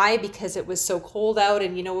my eye because it was so cold out.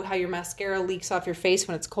 And you know how your mascara leaks off your face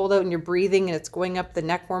when it's cold out and you're breathing and it's going up the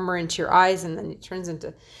neck warmer into your eyes, and then it turns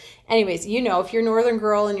into... Anyways, you know, if you're a northern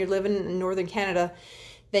girl and you're living in northern Canada,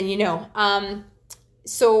 then you know.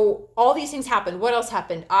 So all these things happened. What else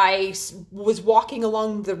happened? I was walking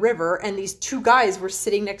along the river and these two guys were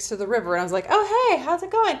sitting next to the river. And I was like, oh, hey, how's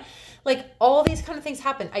it going? Like, all these kind of things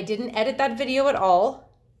happened. I didn't edit that video at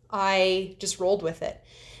all. I just rolled with it.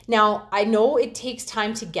 Now, I know it takes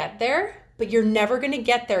time to get there, but you're never going to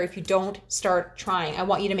get there if you don't start trying. I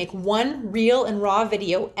want you to make one real and raw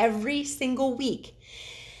video every single week.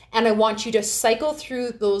 And I want you to cycle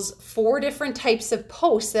through those 4 different types of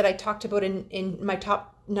posts that I talked about in my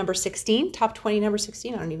top 20 number 16. I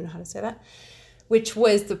don't even know how to say that. Which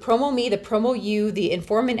was the promo me, the promo you, the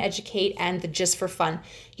inform and educate, and the just for fun.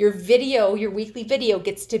 Your video, your weekly video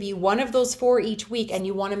gets to be one of those 4 each week, and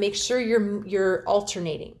you want to make sure you're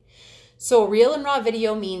alternating. So real and raw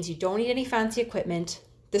video means you don't need any fancy equipment.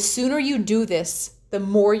 The sooner you do this, the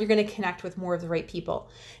more you're going to connect with more of the right people.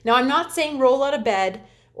 Now, I'm not saying roll out of bed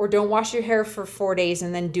or don't wash your hair for 4 days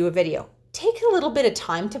and then do a video. Take a little bit of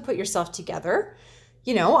time to put yourself together.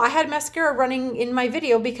 You know, I had mascara running in my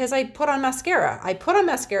video because I put on mascara. I put on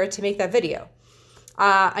mascara to make that video.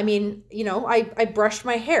 I mean, you know, I brushed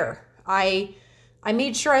my hair. I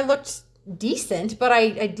made sure I looked decent, but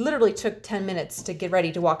I literally took 10 minutes to get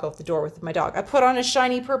ready to walk out the door with my dog. I put on a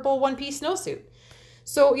shiny purple one-piece snowsuit.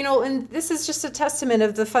 So, you know, and this is just a testament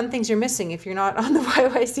of the fun things you're missing if you're not on the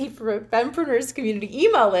YYC for Fempreneurs community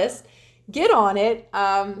email list. Get on it.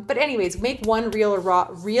 But anyways, make one real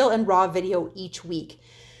and raw video each week.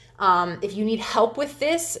 If you need help with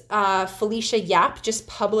this, Felicia Yap just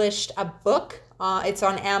published a book. It's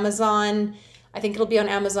on Amazon. I think it'll be on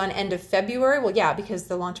Amazon end of February. Well, yeah, because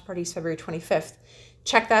the launch party is February 25th.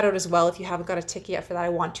 Check that out as well. If you haven't got a ticket yet for that, I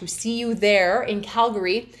want to see you there in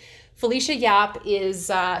Calgary. Felicia Yap is,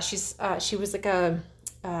 she was like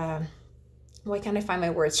why can't I find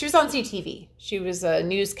my words? She was on CTV. She was a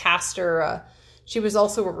newscaster. She was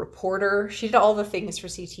also a reporter. She did all the things for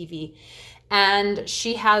CTV. And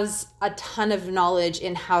she has a ton of knowledge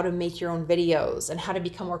in how to make your own videos and how to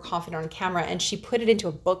become more confident on camera. And she put it into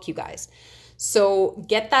a book, you guys. So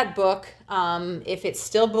get that book. If it's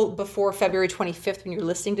still before February 25th when you're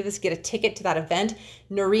listening to this, get a ticket to that event.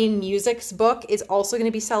 Noreen Music's book is also going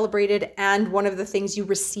to be celebrated, and one of the things you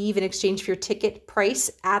receive in exchange for your ticket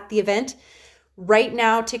price at the event. Right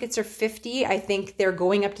now, tickets are $50. I think they're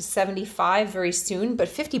going up to $75 very soon, but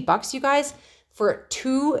 $50, you guys, for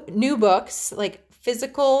 2 new books, like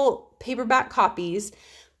physical paperback copies,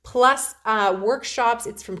 plus workshops.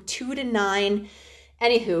 It's from 2 to 9.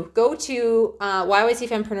 Anywho, go to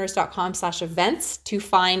yycfempreneurs.com/events to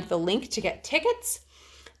find the link to get tickets.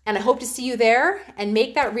 And I hope to see you there, and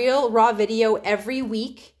make that real raw video every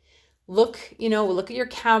week. Look at your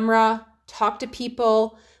camera, talk to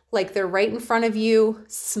people like they're right in front of you.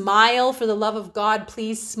 Smile, for the love of God,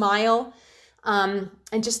 please smile. And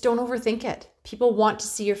just don't overthink it. People want to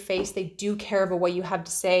see your face. They do care about what you have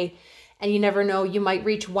to say. And you never know, you might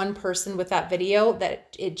reach one person with that video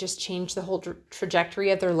that it just changed the whole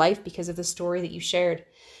trajectory of their life because of the story that you shared.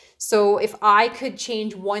 So if I could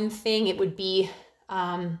change one thing, it would be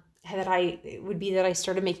that I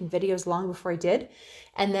started making videos long before I did,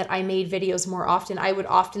 and that I made videos more often. I would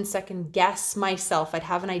often second guess myself. I'd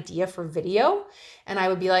have an idea for video and I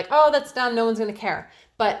would be like, oh, that's done. No one's going to care.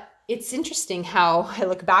 But it's interesting how I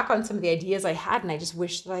look back on some of the ideas I had and I just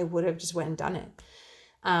wish that I would have just went and done it.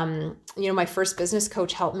 My first business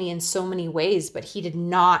coach helped me in so many ways, but he did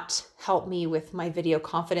not help me with my video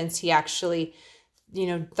confidence. He actually,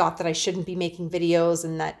 thought that I shouldn't be making videos,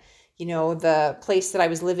 and that, the place that I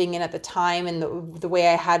was living in at the time and the way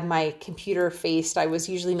I had my computer faced, I was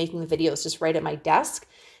usually making the videos just right at my desk.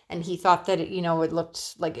 And he thought that, it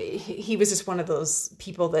looked like he was just one of those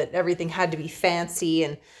people that everything had to be fancy.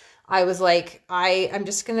 And I was like, I'm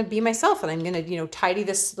just going to be myself, and I'm going to, tidy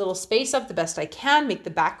this little space up the best I can, make the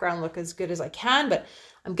background look as good as I can, but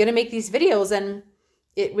I'm going to make these videos. And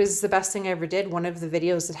it was the best thing I ever did. One of the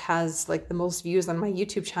videos that has like the most views on my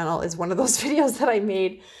YouTube channel is one of those videos that I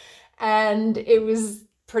made. And it was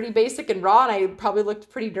pretty basic and raw, and I probably looked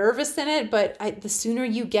pretty nervous in it, but the sooner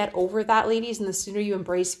you get over that, ladies, and the sooner you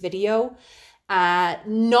embrace video,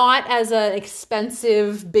 not as an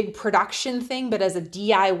expensive big production thing, but as a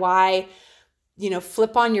DIY,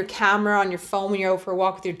 flip on your camera on your phone when you're out for a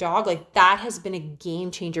walk with your dog. Like, that has been a game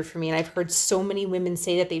changer for me. And I've heard so many women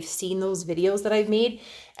say that they've seen those videos that I've made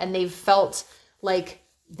and they've felt like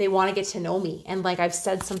they want to get to know me. And like, I've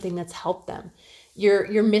said something that's helped them.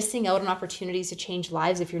 You're missing out on opportunities to change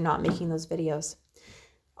lives if you're not making those videos.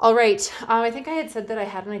 All right. I think I had said that I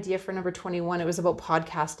had an idea for number 21. It was about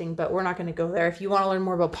podcasting, but we're not going to go there. If you want to learn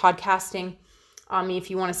more about podcasting, if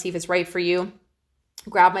you want to see if it's right for you,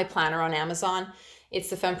 grab my planner on Amazon. It's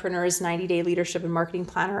the Fempreneur's 90-Day Leadership and Marketing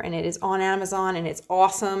Planner, and it is on Amazon, and it's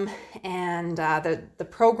awesome. And the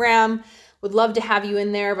program, would love to have you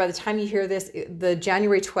in there. By the time you hear this, the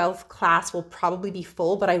January 12th class will probably be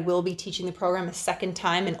full, but I will be teaching the program a second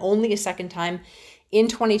time, and only a second time, in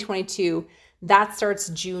 2022. That starts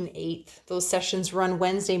June 8th. Those sessions run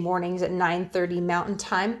Wednesday mornings at 9:30 Mountain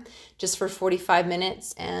Time, just for 45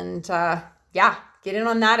 minutes. And get in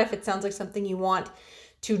on that if it sounds like something you want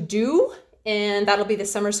to do. And that'll be the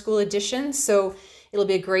summer school edition. So it'll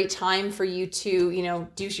be a great time for you to,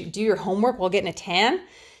 do your homework while getting a tan,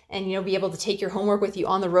 and, be able to take your homework with you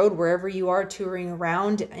on the road wherever you are touring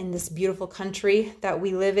around in this beautiful country that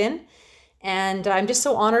we live in. And I'm just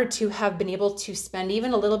so honored to have been able to spend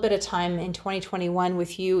even a little bit of time in 2021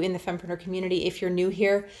 with you in the Fempreneur community. If you're new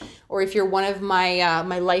here, or if you're one of my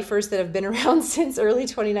my lifers that have been around since early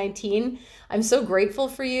 2019, I'm so grateful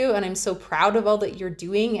for you, and I'm so proud of all that you're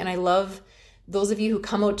doing. And I love those of you who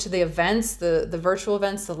come out to the events, the virtual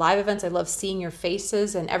events, the live events. I love seeing your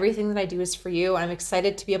faces, and everything that I do is for you. And I'm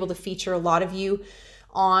excited to be able to feature a lot of you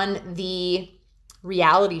on the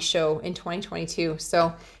reality show in 2022.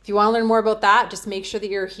 So if you want to learn more about that, just make sure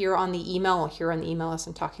that you're here on the email. Here on the email list,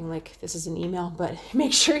 I'm talking like this is an email, but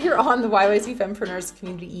make sure you're on the YYZ Fempreneurs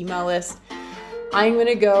community email list. I'm going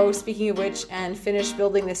to go, speaking of which, and finish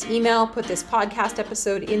building this email, put this podcast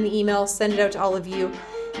episode in the email, send it out to all of you.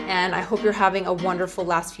 And I hope you're having a wonderful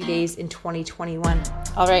last few days in 2021.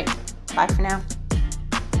 All right. Bye for now.